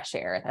breath of fresh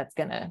air that's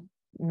going to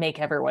make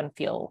everyone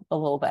feel a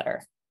little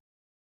better.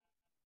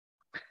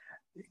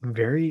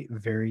 Very,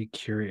 very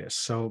curious.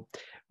 So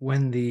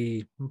when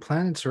the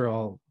planets are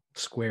all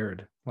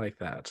squared like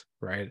that,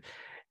 right?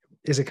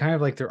 Is it kind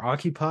of like they're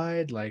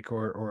occupied, like,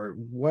 or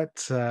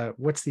what's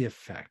the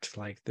effect?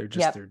 Like they're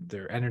just Yep.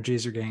 their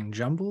energies are getting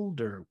jumbled,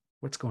 or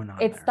what's going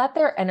on It's there? that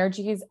their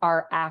energies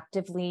are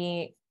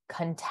actively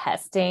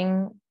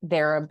contesting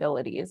their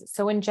abilities.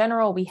 So in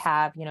general, we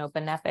have,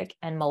 benefic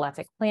and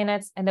malefic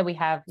planets, and then we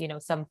have,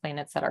 some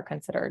planets that are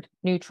considered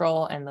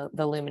neutral and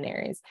the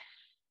luminaries.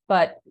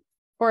 But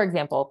for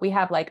example, if we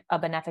have like a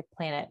benefic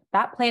planet,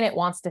 that planet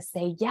wants to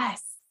say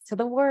yes to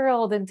the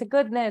world and to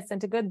goodness and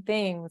to good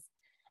things.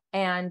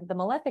 And the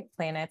malefic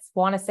planets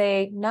want to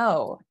say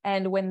no.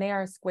 And when they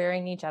are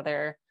squaring each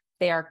other,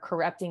 they are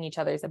corrupting each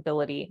other's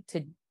ability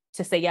to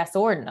say yes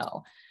or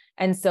no.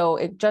 And so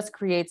it just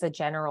creates a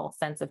general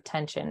sense of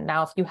tension.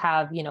 Now, if you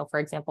have, for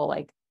example,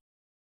 like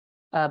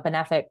a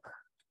benefic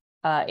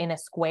in a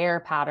square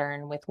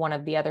pattern with one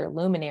of the other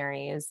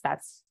luminaries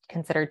that's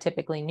considered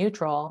typically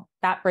neutral,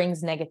 that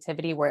brings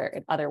negativity where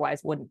it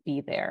otherwise wouldn't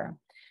be there.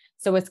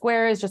 So a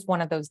square is just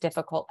one of those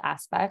difficult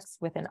aspects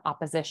with an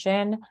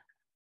opposition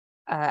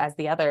as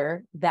the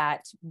other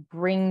that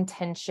bring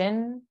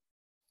tension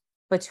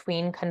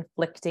between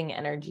conflicting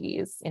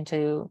energies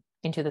into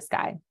the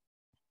sky.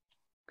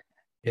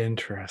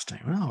 Interesting.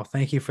 Well,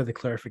 thank you for the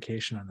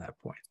clarification on that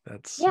point. I'm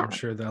Yeah.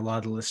 sure that a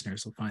lot of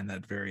listeners will find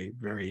that very,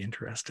 very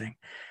interesting.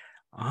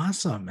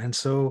 Awesome. And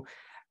so,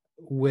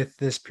 with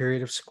this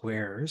period of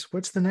squares,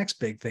 what's the next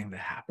big thing to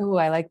happen? Oh,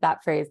 I like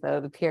that phrase though,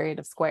 the period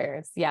of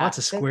squares. Yeah. Lots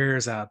of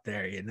squares out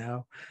there, you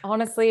know?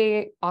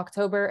 Honestly,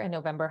 October and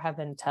November have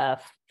been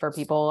tough for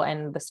people,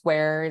 and the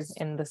squares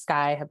in the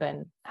sky have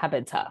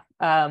been tough.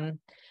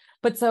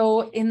 But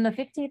so in the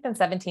 15th and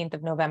 17th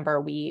of November,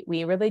 we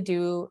really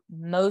do,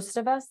 most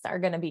of us are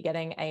going to be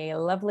getting a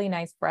lovely,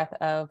 nice breath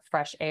of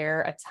fresh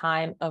air, a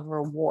time of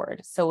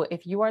reward. So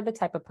if you are the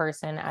type of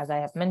person, as I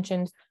have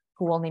mentioned,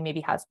 who only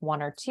maybe has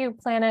one or two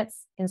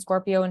planets in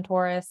Scorpio and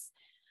Taurus,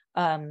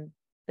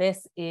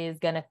 this is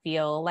going to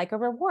feel like a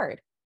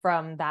reward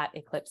from that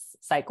eclipse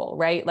cycle,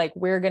 right? Like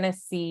we're going to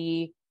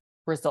see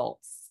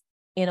results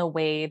in a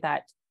way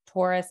that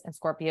Taurus and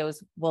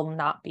Scorpios will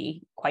not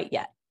be quite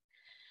yet.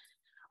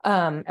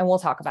 And we'll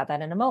talk about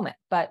that in a moment.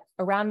 But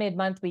around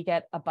mid-month, we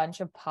get a bunch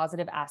of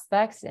positive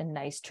aspects and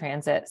nice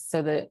transits.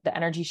 So the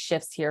energy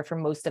shifts here for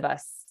most of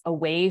us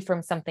away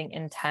from something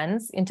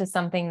intense into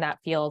something that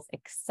feels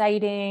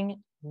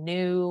exciting,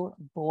 new,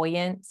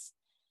 buoyant.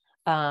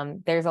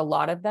 There's a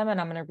lot of them,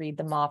 and I'm going to read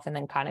them off and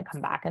then kind of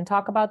come back and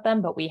talk about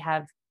them. But we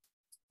have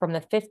from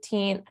the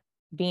 15th,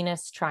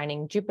 Venus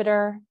trining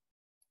Jupiter.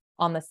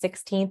 On the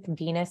 16th,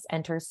 Venus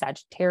enters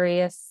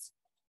Sagittarius.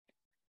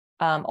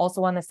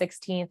 Also on the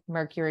 16th,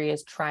 Mercury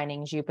is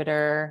trining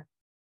Jupiter.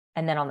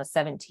 And then on the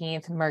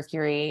 17th,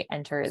 Mercury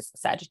enters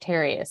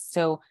Sagittarius.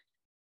 So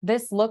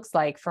this looks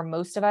like for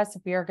most of us,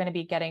 we are going to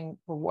be getting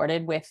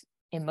rewarded with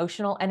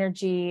emotional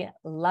energy,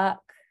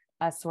 luck,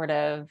 a sort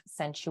of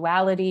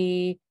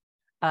sensuality,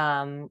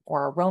 or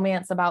a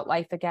romance about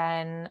life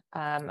again,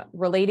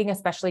 relating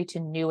especially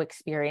to new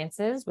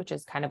experiences, which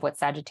is kind of what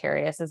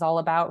Sagittarius is all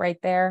about right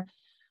there.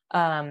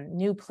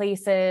 New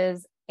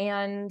places,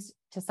 and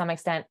to some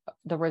extent,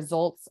 the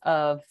results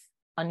of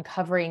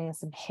uncovering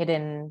some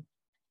hidden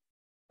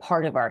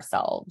part of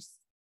ourselves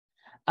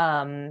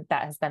that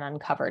has been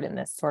uncovered in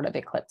this sort of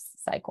eclipse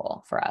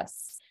cycle for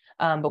us.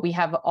 But we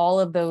have all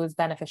of those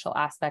beneficial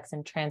aspects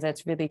and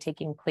transits really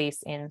taking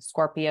place in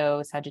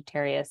Scorpio,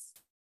 Sagittarius,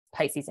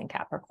 Pisces, and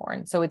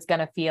Capricorn. So it's going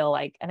to feel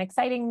like an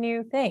exciting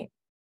new thing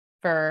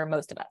for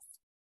most of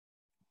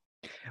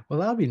us. Well,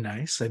 that'll be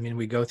nice. I mean,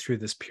 we go through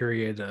this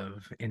period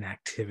of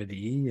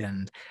inactivity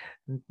and,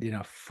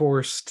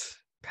 forced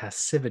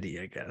passivity,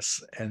 I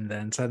guess, and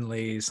then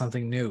suddenly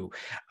something new.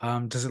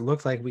 Does it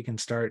look like we can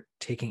start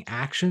taking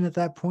action at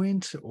that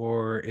point,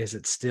 or is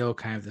it still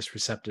kind of this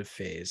receptive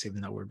phase, even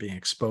though we're being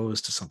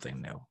exposed to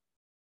something new?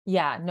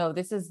 Yeah, no,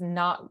 this is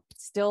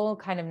still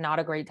kind of not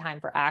a great time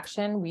for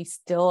action. We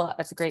still,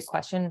 that's a great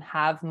question,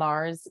 have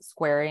Mars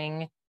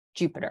squaring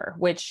Jupiter,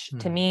 which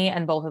to me,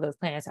 and both of those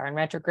planets are in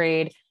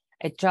retrograde.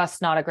 It's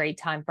just not a great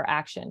time for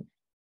action.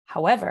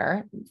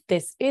 However,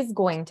 this is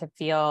going to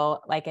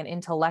feel like an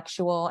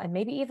intellectual and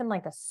maybe even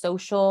like a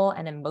social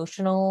and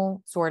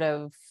emotional sort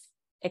of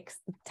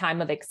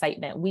time of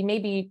excitement. We may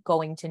be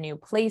going to new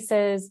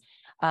places,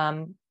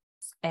 and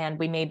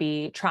we may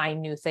be trying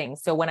new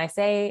things. So when I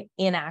say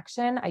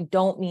inaction, I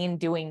don't mean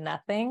doing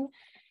nothing.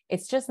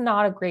 It's just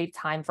not a great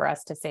time for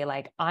us to say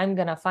like, I'm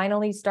going to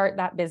finally start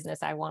that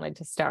business I wanted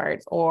to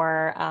start,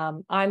 or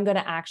I'm going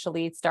to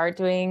actually start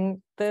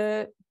doing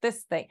this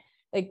thing.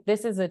 Like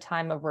this is a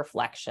time of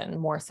reflection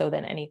more so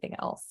than anything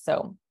else.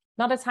 So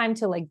not a time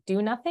to like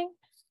do nothing,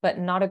 but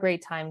not a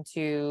great time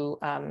to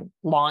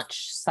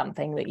launch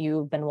something that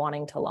you've been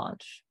wanting to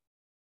launch.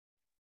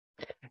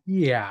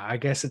 Yeah, I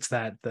guess it's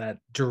that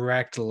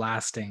direct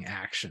lasting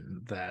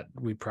action that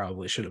we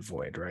probably should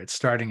avoid, right?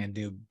 Starting a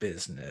new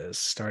business,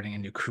 starting a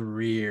new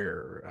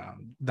career,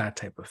 that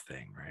type of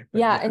thing, right? But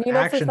Yeah. yeah, And for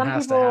action some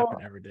has to happen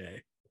people, every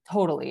day.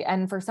 totally.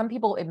 And for some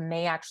people, it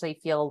may actually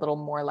feel a little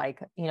more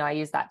like, I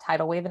used that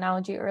tidal wave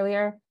analogy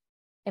earlier.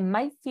 It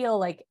might feel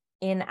like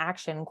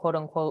inaction, quote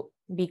unquote,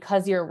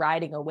 because you're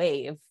riding a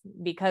wave,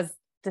 because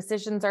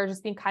decisions are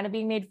just being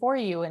made for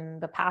you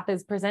and the path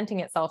is presenting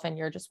itself and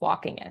you're just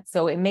walking it.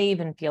 So it may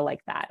even feel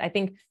like that. I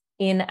think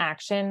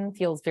inaction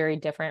feels very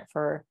different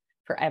for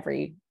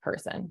every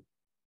person.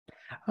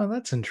 Oh,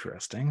 that's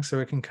interesting. So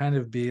it can kind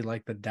of be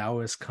like the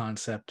Taoist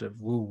concept of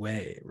Wu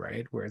Wei,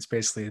 right? Where it's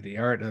basically the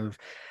art of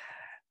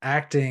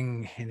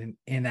acting in an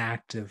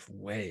inactive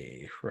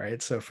way,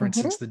 right? So, for Mhm.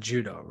 instance, the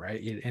judo,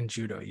 right? In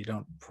judo, you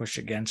don't push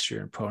against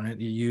your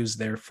opponent; you use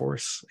their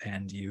force,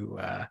 and you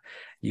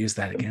use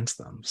that against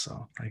them.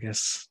 So, I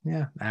guess,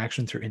 yeah,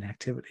 action through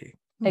inactivity.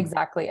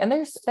 Exactly. And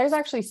there's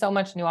actually so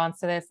much nuance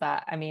to this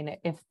that, I mean,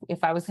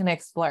 if I was going to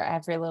explore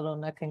every little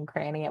nook and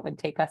cranny, it would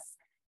take us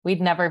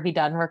we'd never be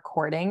done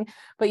recording.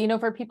 But, you know,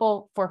 for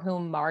people for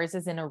whom Mars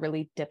is in a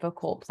really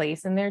difficult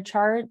place in their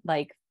chart,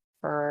 like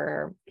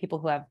for people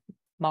who have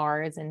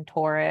Mars in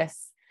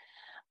Taurus,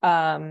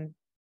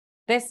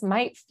 this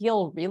might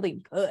feel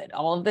really good.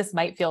 All of this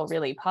might feel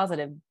really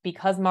positive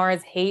because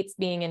Mars hates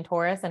being in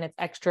Taurus and it's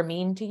extra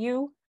mean to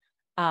you.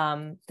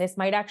 This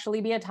might actually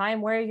be a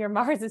time where your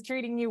Mars is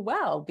treating you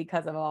well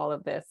because of all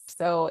of this.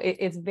 So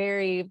it's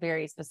very,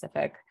 very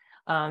specific.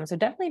 So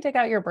definitely take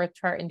out your birth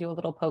chart and do a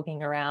little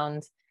poking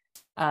around.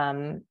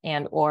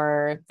 And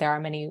or there are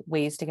many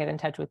ways to get in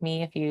touch with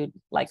me if you'd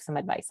like some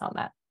advice on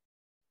that.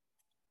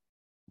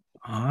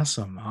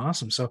 Awesome.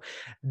 Awesome. So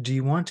do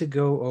you want to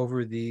go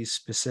over the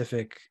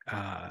specific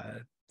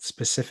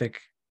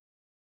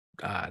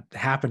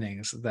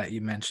happenings that you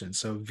mentioned?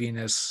 So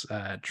Venus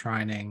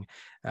trining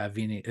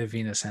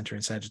Venus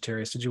entering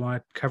Sagittarius. Did you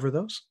want to cover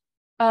those?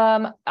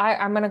 I'm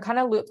going to kind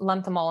of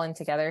lump them all in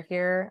together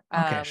here.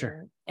 Okay,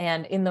 sure.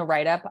 And in the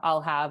write-up,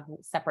 I'll have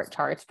separate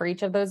charts for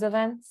each of those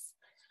events.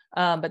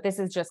 But this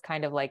is just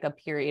kind of like a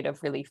period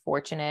of really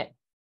fortunate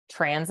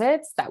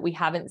transits that we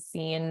haven't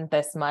seen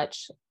this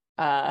much,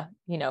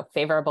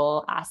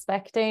 favorable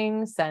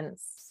aspecting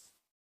since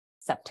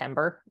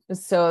September.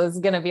 So it's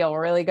going to feel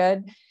really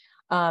good.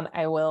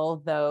 I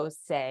will, though,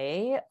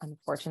 say,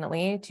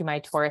 unfortunately, to my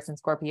Taurus and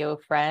Scorpio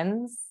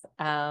friends,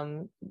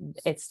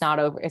 it's not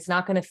over. It's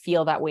not going to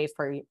feel that way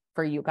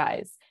for you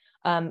guys.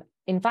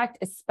 In fact,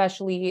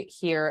 especially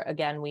here,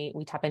 again, we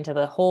tap into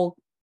the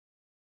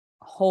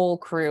whole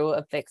crew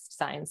of fixed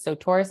signs. So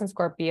Taurus and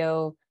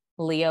Scorpio,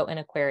 Leo and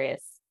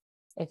Aquarius.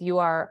 If you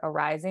are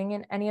arising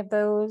in any of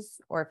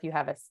those, or if you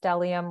have a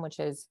stellium, which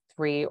is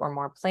 3 or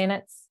more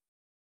planets,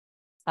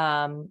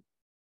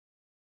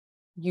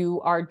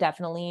 you are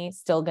definitely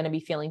still going to be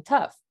feeling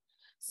tough.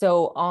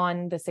 So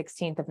on the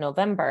 16th of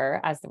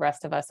November, as the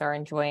rest of us are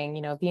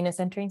enjoying, Venus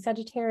entering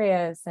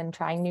Sagittarius and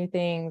trying new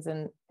things,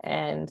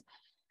 and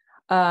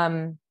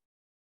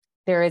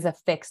there is a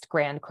fixed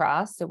grand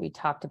cross. So we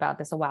talked about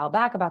this a while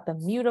back about the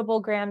mutable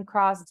grand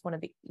cross. It's one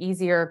of the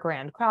easier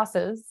grand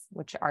crosses,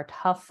 which are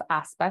tough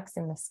aspects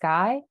in the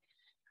sky.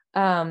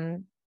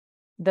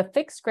 The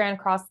fixed grand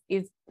cross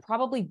is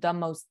probably the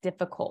most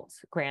difficult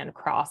grand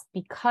cross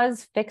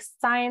because fixed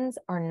signs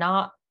are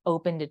not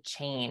open to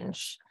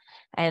change.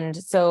 And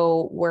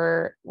so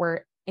we're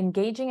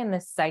engaging in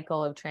this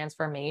cycle of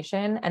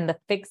transformation, and the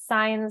fixed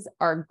signs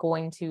are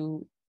going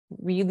to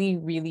really,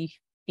 really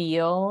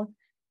feel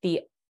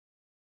the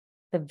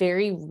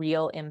very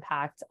real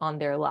impact on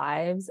their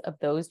lives of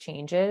those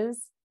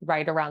changes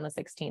right around the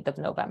 16th of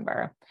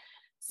November.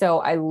 So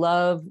I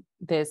love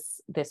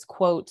this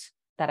quote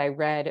that I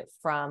read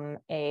from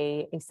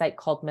a site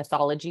called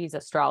Mythology's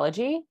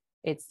Astrology.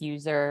 It's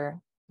user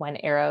When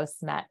Eros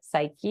Met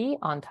Psyche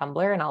on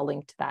Tumblr, and I'll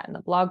link to that in the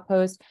blog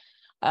post.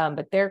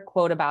 But their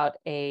quote about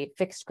a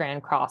fixed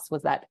grand cross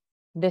was that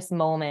this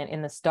moment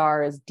in the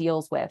stars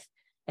deals with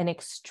an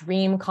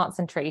extreme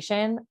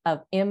concentration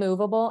of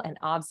immovable and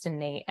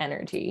obstinate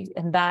energy.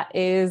 And that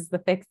is the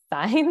fixed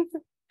signs.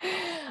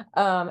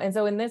 And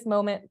so in this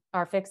moment,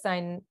 our fixed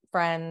sign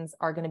friends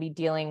are going to be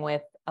dealing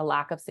with a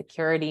lack of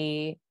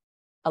security,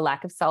 a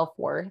lack of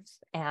self-worth,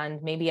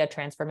 and maybe a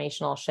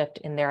transformational shift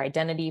in their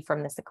identity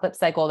from this eclipse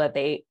cycle that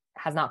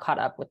has not caught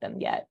up with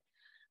them yet.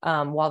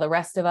 While the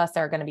rest of us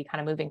are going to be kind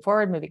of moving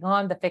forward, moving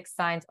on, the fixed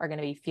signs are going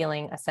to be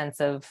feeling a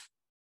sense of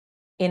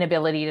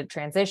inability to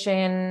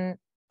transition.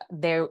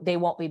 They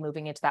won't be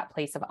moving into that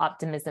place of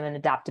optimism and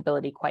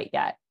adaptability quite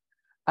yet.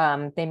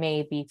 They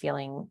may be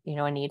feeling,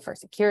 a need for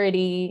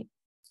security,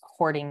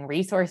 hoarding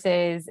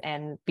resources,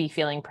 and be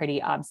feeling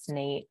pretty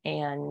obstinate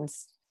and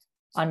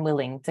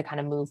unwilling to kind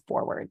of move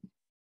forward.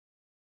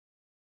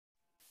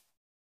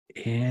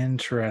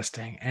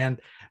 Interesting.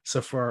 And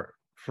so for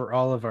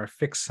all of our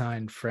fixed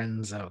sign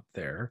friends out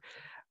there,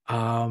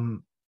 how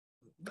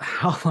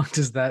long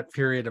does that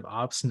period of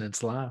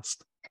obstinance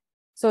last?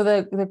 So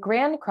the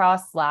Grand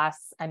Cross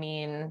lasts,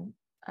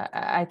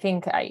 I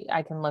think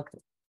I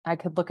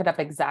could look it up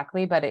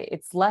exactly, but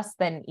it's less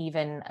than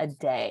even a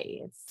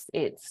day.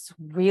 It's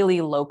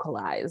really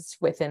localized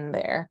within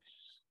there.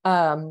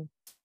 And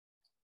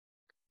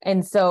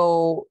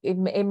so it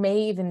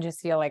may even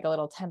just feel like a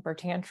little temper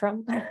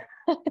tantrum,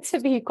 to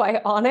be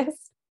quite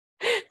honest.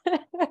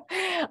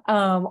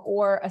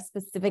 Or a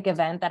specific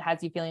event that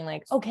has you feeling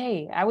like,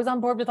 okay, I was on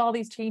board with all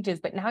these changes,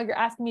 but now you're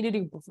asking me to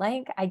do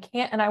blank. I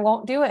can't and I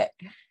won't do it.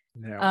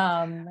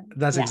 No,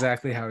 that's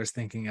exactly how I was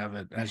thinking of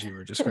it as you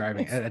were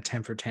describing a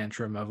temper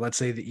tantrum of, let's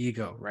say, the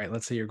ego, right?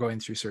 Let's say you're going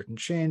through certain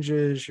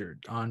changes, you're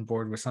on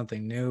board with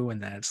something new,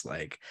 and then it's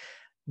like,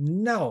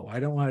 no, I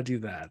don't want to do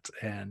that.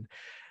 And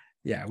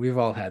yeah, we've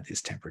all had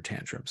these temper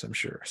tantrums, I'm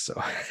sure.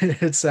 So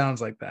it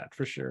sounds like that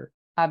for sure.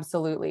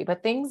 Absolutely.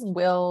 But things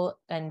will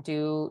and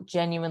do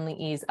genuinely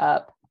ease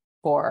up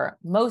for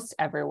most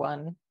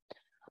everyone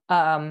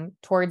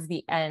towards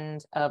the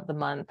end of the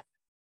month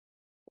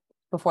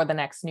before the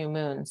next new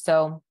moon.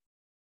 So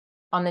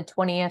on the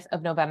 20th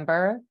of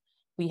November,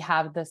 we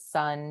have the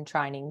sun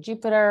trining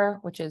Jupiter,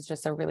 which is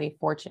just a really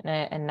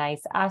fortunate and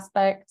nice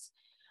aspect.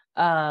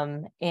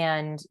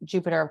 And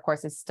Jupiter, of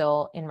course, is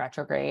still in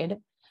retrograde.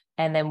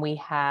 And then we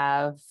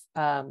have,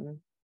 the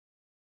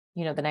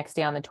next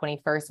day on the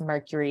 21st,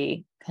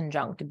 Mercury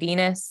conjunct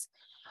Venus.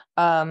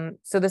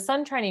 So the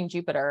sun trining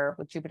Jupiter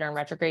with Jupiter in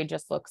retrograde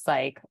just looks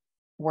like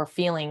we're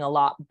feeling a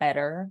lot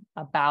better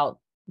about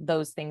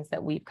those things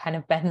that we've kind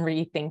of been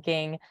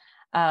rethinking.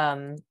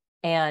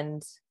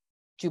 And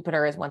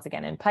Jupiter is once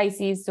again in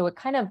Pisces. So it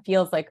kind of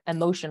feels like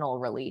emotional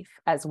relief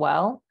as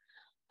well,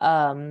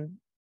 in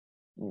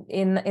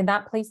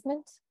that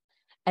placement.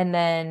 And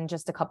then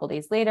just a couple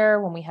days later,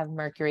 when we have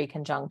Mercury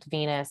conjunct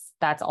Venus,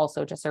 that's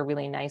also just a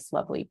really nice,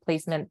 lovely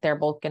placement. They're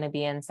both going to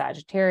be in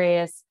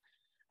Sagittarius,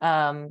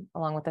 along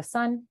with the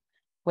sun,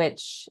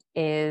 which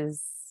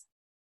is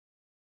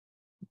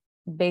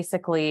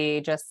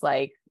basically just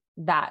like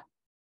that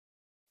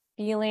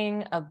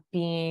feeling of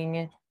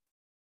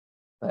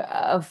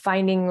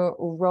finding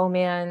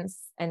romance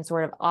and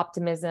sort of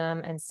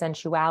optimism and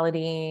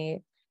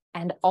sensuality,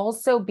 and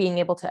also being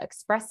able to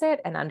express it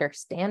and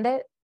understand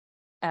it,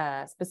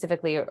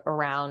 specifically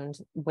around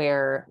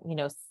where,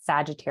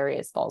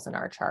 Sagittarius falls in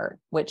our chart,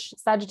 which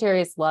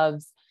Sagittarius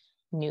loves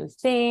new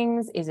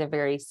things, is a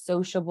very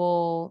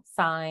sociable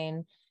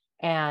sign,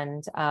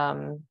 and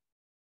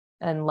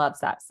loves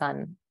that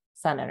sun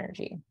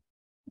energy.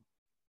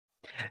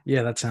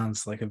 Yeah, that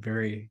sounds like a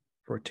very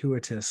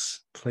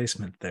fortuitous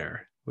placement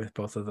there with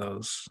both of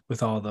those,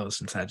 with all of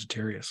those in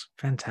Sagittarius.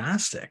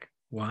 Fantastic.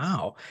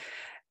 Wow.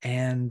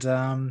 And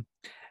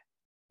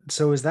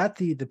so is that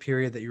the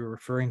period that you're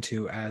referring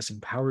to as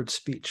empowered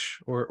speech,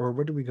 or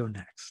where do we go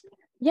next?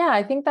 Yeah,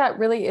 I think that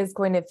really is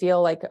going to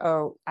feel like,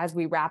 as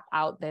we wrap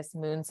out this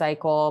moon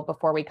cycle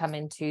before we come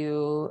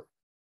into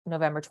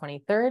November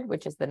 23rd,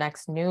 which is the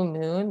next new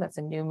moon. That's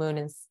a new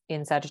moon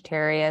in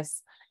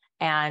Sagittarius.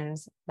 And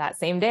that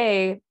same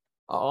day,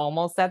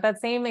 almost at that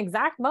same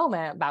exact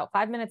moment, about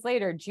 5 minutes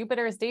later,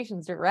 Jupiter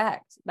stations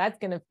direct. That's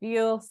going to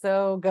feel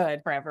so good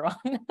for everyone.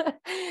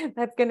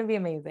 That's going to be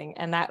amazing.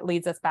 And that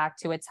leads us back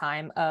to a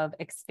time of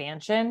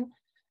expansion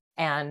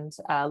and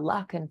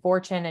luck and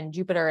fortune. And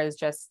Jupiter is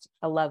just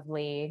a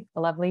lovely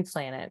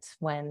planet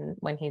when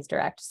he's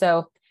direct.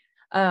 So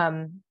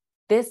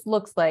this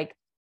looks like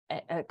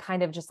a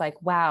kind of just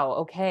like, wow,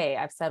 okay,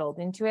 I've settled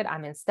into it.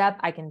 I'm in step.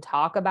 I can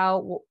talk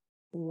about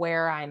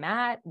where I'm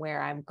at,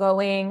 where I'm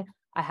going.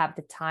 I have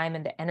the time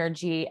and the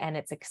energy, and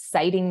it's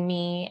exciting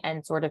me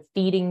and sort of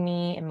feeding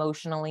me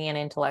emotionally and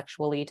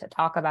intellectually to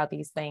talk about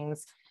these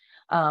things.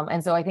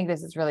 And so I think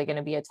this is really going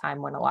to be a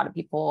time when a lot of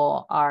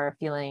people are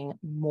feeling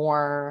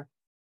more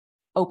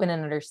open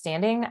and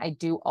understanding. I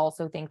do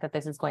also think that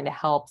this is going to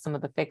help some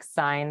of the fixed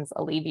signs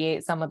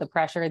alleviate some of the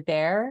pressure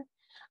there,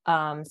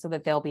 so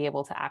that they'll be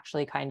able to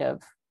actually kind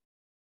of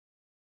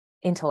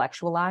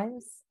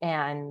intellectualize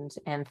and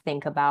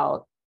think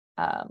about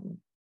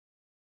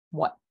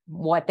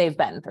what they've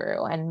been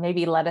through, and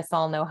maybe let us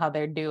all know how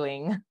they're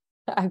doing.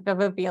 I have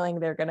a feeling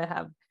they're going to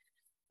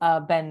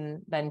have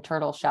been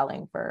turtle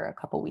shelling for a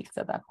couple weeks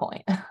at that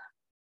point.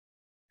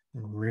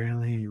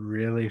 Really,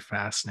 really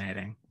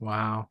fascinating.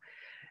 Wow.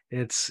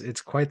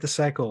 It's quite the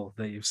cycle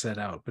that you've set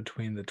out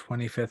between the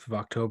 25th of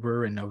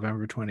October and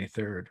November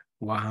 23rd.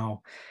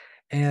 Wow.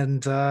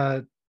 And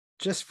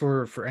just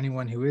for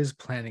anyone who is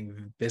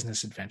planning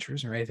business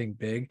adventures or anything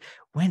big,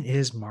 when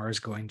is Mars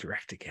going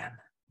direct again?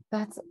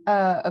 That's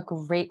a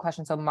great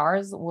question. So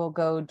Mars will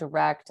go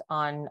direct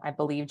on, I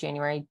believe,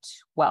 January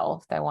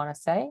 12th, I want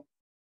to say.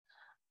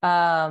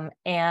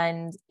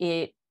 And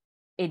it's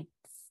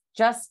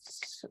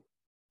just,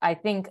 I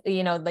think,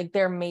 like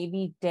there may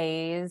be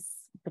days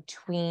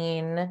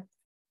between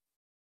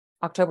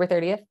October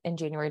 30th and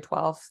January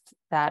 12th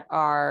that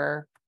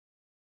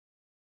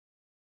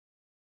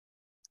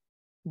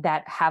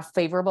have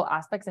favorable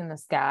aspects in the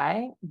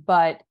sky,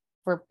 but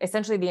for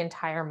essentially the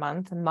entire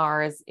month,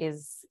 Mars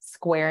is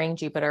squaring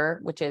Jupiter,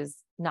 which is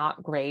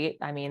not great.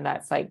 I mean,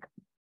 that's like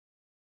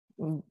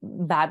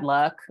bad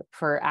luck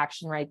for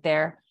action right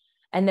there.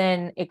 And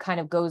then it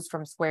kind of goes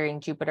from squaring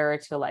Jupiter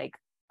to like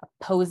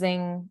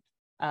opposing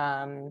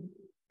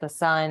the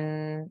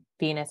sun,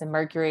 Venus, and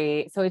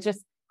Mercury. So it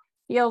just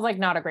feels like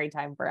not a great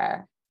time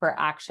for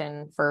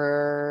action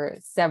for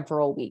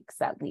several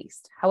weeks at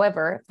least.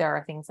 However, if there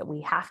are things that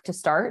we have to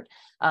start,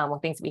 or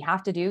things that we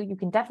have to do, you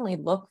can definitely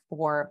look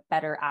for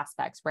better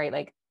aspects, right?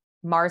 Like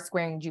Mars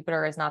squaring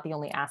Jupiter is not the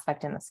only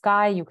aspect in the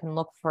sky. You can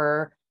look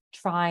for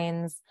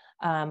trines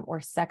or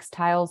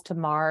sextiles to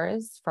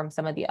Mars from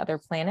some of the other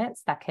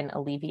planets that can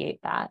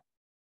alleviate that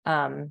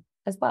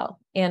as well.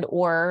 And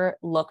or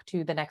look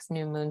to the next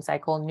new moon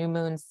cycle. New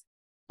moons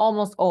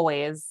almost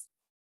always,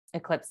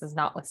 eclipses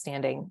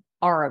notwithstanding,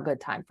 are a good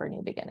time for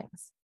new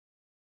beginnings.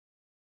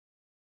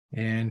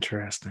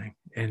 Interesting.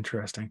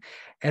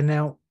 And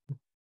now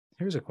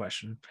here's a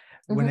question.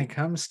 When it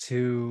comes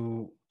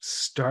to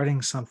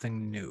starting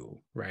something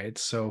new, right?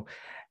 So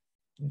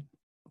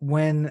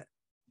when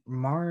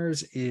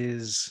Mars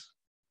is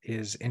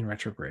in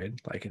retrograde,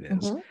 like it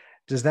is,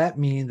 does that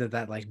mean that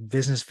that like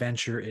business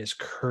venture is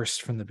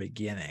cursed from the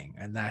beginning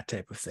and that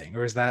type of thing?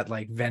 Or is that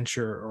like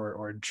venture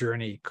or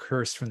journey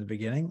cursed from the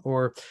beginning?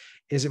 Or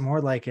is it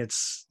more like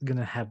it's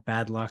gonna have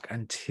bad luck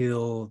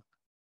until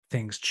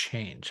things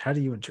change? How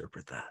do you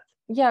interpret that?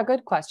 Yeah,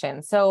 good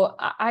question. So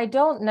I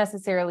don't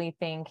necessarily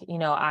think,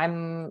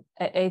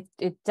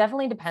 it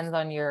definitely depends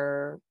on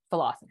your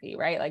philosophy,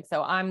 right? Like,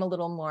 so I'm a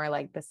little more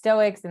like the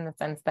Stoics in the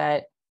sense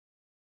that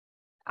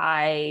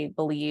I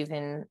believe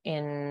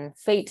in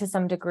fate to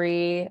some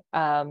degree,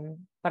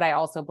 but I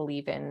also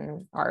believe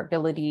in our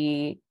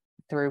ability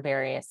through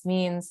various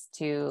means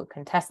to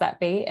contest that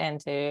fate and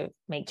to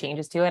make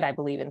changes to it. I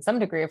believe in some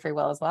degree of free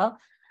will as well.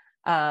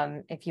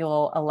 If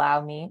you'll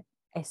allow me,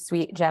 a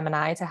sweet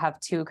Gemini, to have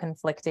two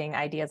conflicting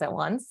ideas at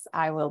once,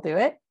 I will do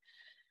it.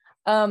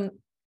 And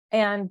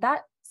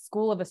that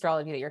school of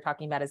astrology that you're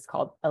talking about is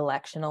called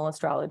electional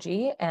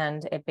astrology.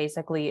 And it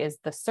basically is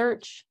the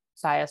search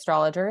by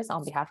astrologers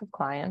on behalf of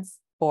clients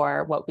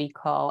for what we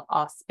call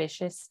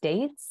auspicious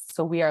dates.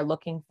 So we are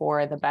looking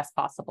for the best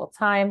possible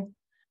time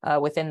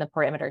within the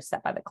parameters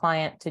set by the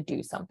client to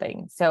do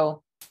something.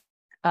 So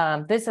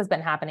this has been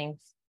happening,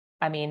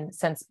 I mean,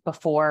 since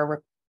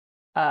before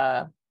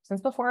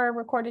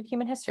recorded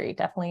human history,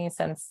 definitely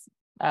since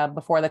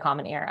before the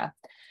Common Era.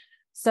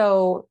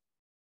 So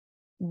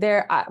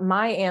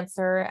my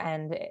answer,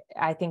 and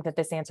I think that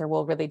this answer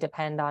will really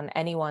depend on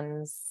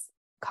anyone's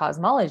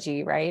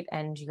cosmology, right,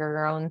 and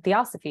your own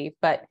theosophy.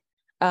 But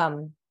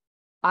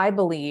I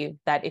believe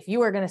that if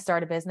you are going to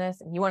start a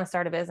business and you want to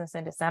start a business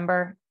in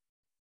December,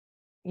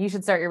 you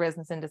should start your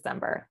business in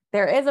December.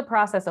 There is a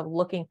process of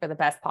looking for the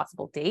best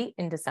possible date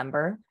in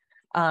December.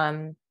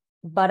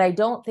 But I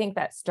don't think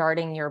that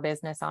starting your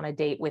business on a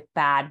date with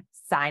bad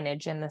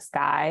signage in the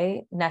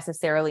sky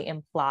necessarily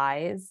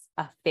implies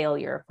a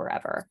failure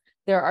forever.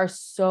 There are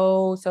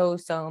so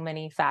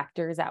many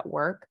factors at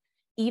work.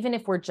 Even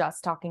if we're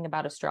just talking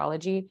about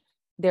astrology,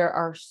 there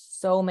are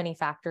so many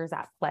factors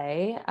at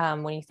play.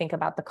 When you think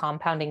about the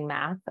compounding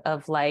math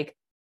of like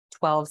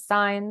 12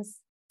 signs,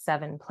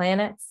 7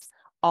 planets,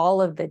 all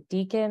of the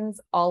decans,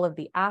 all of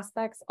the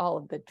aspects, all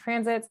of the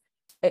transits,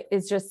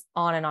 it's just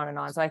on and on and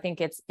on. So I think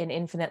it's an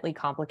infinitely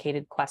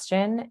complicated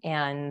question.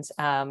 And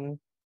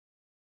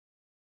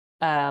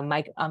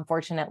my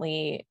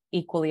unfortunately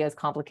equally as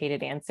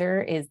complicated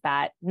answer is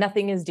that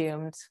nothing is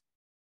doomed.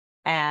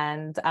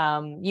 And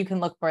you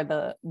can look for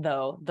the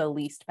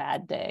least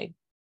bad day.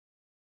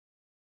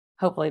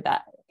 Hopefully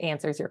that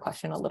answers your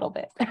question a little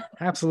bit.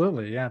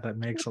 Absolutely. Yeah, that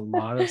makes a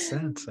lot of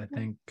sense. I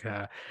think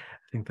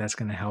that's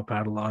going to help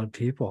out a lot of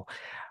people.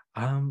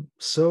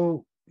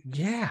 So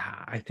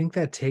yeah, I think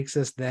that takes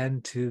us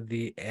then to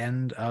the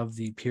end of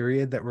the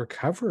period that we're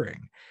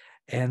covering.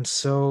 And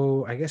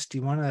so I guess do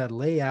you want to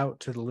lay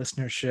out to the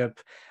listenership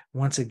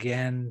once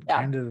again Yeah.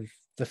 kind of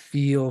the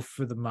feel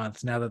for the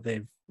month now that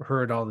they've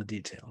heard all the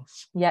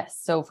details? Yes.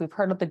 So if we've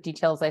heard of the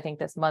details, I think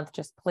this month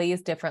just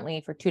plays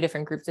differently for two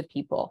different groups of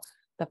people.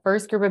 The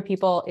first group of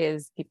people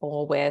is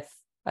people with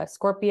a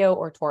Scorpio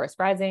or Taurus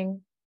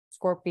rising,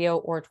 Scorpio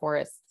or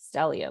Taurus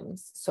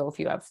stelliums. So if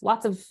you have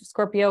lots of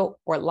Scorpio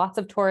or lots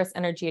of Taurus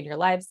energy in your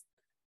lives,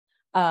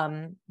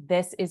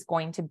 this is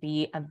going to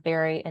be a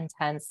very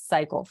intense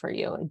cycle for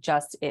you. It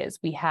just is.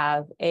 We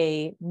have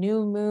a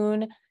new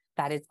moon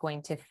that is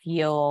going to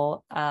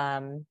feel,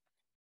 I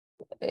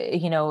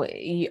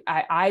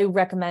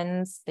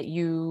recommend that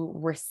you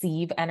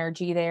receive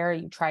energy there.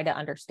 You try to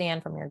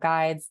understand from your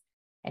guides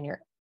and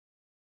your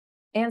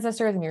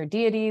ancestors and your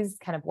deities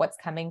kind of what's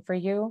coming for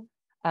you.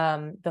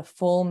 The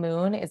full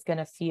moon is going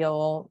to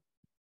feel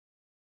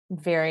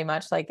very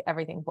much like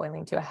everything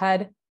boiling to a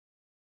head.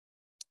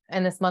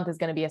 And this month is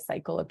going to be a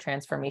cycle of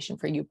transformation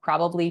for you,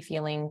 probably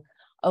feeling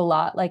a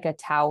lot like a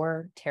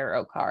Tower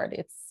tarot card.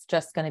 It's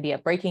just going to be a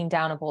breaking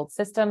down of old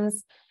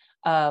systems,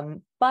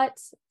 but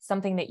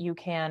something that you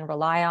can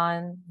rely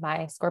on,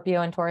 my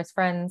Scorpio and Taurus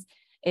friends,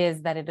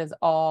 is that it is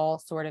all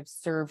sort of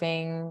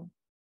serving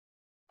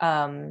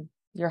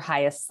your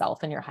highest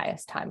self and your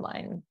highest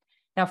timeline.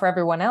 Now, for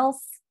everyone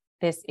else,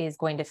 this is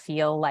going to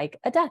feel like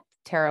a death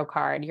tarot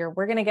card.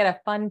 We're going to get a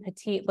fun,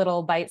 petite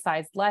little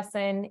bite-sized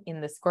lesson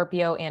in the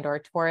Scorpio and or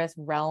Taurus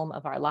realm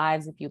of our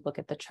lives. If you look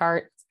at the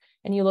charts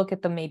and you look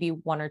at the maybe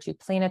 1 or 2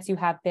 planets you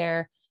have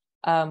there,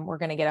 we're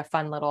going to get a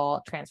fun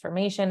little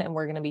transformation, and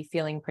we're going to be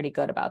feeling pretty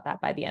good about that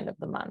by the end of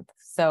the month.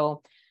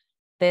 So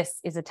this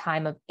is a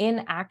time of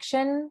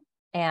inaction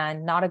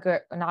and not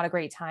a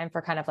great time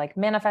for kind of like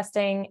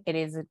manifesting. It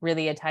is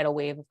really a tidal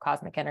wave of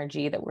cosmic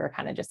energy that we're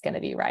kind of just going to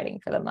be riding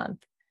for the month.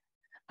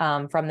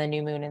 From the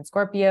new moon in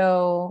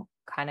Scorpio,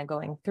 kind of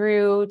going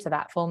through to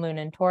that full moon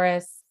in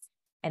Taurus.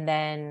 And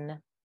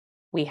then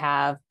we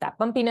have that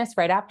bumpiness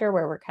right after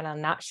where we're kind of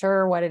not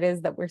sure what it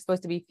is that we're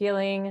supposed to be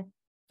feeling,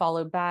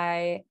 followed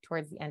by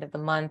towards the end of the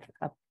month,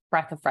 a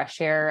breath of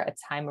fresh air, a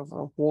time of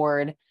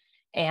reward,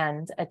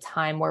 and a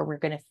time where we're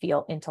going to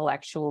feel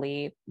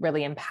intellectually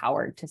really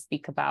empowered to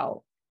speak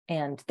about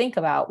and think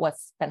about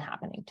what's been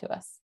happening to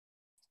us.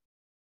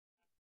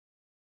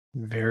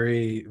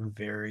 Very,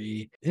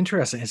 very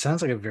interesting. It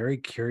sounds like a very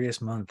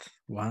curious month.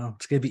 Wow,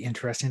 it's gonna be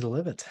interesting to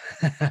live it.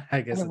 I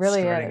It guess it's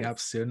really starting is. up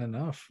soon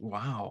enough.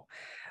 Wow.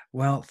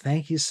 Well,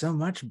 thank you so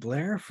much,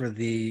 Blair, for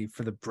the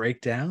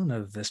breakdown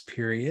of this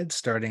period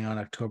starting on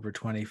October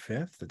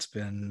 25th. It's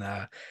been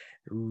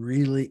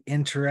really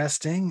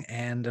interesting,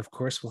 and of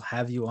course, we'll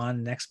have you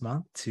on next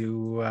month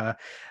to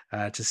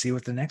see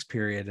what the next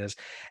period is,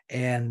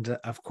 and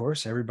of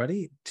course,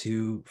 everybody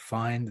to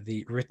find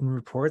the written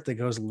report that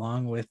goes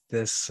along with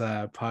this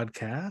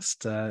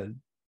podcast.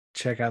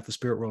 Check out the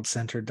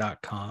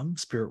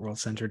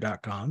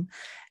spiritworldcenter.com,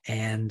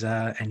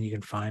 and you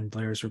can find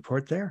Blair's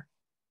report there.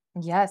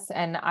 Yes,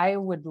 and I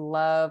would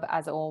love,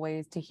 as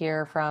always, to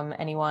hear from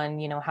anyone,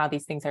 how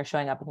these things are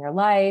showing up in your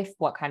life,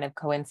 what kind of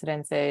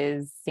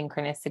coincidences,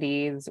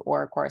 synchronicities,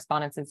 or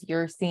correspondences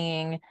you're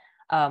seeing,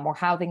 or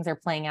how things are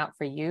playing out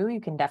for you.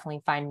 You can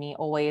definitely find me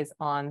always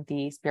on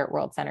the Spirit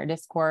World Center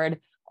Discord,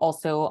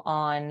 also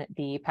on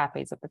the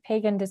Pathways of the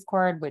Pagan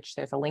Discord, which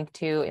there's a link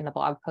to in the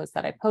blog post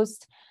that I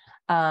post.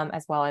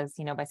 As well as,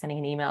 by sending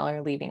an email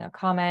or leaving a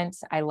comment.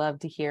 I love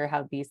to hear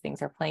how these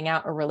things are playing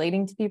out or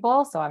relating to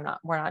people. So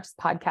we're not just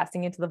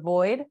podcasting into the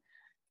void.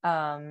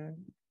 But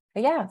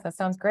yeah, that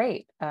sounds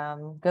great.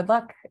 Good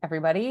luck,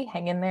 everybody.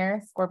 Hang in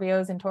there,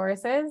 Scorpios and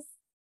Tauruses.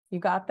 You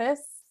got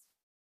this.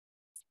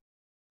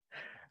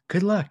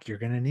 Good luck. You're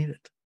going to need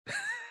it.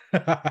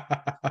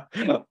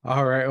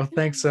 All right. Well,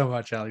 thanks so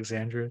much,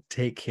 Alexandra.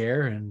 Take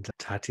care and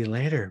talk to you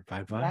later.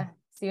 Bye bye. Yeah.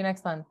 See you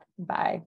next month. Bye.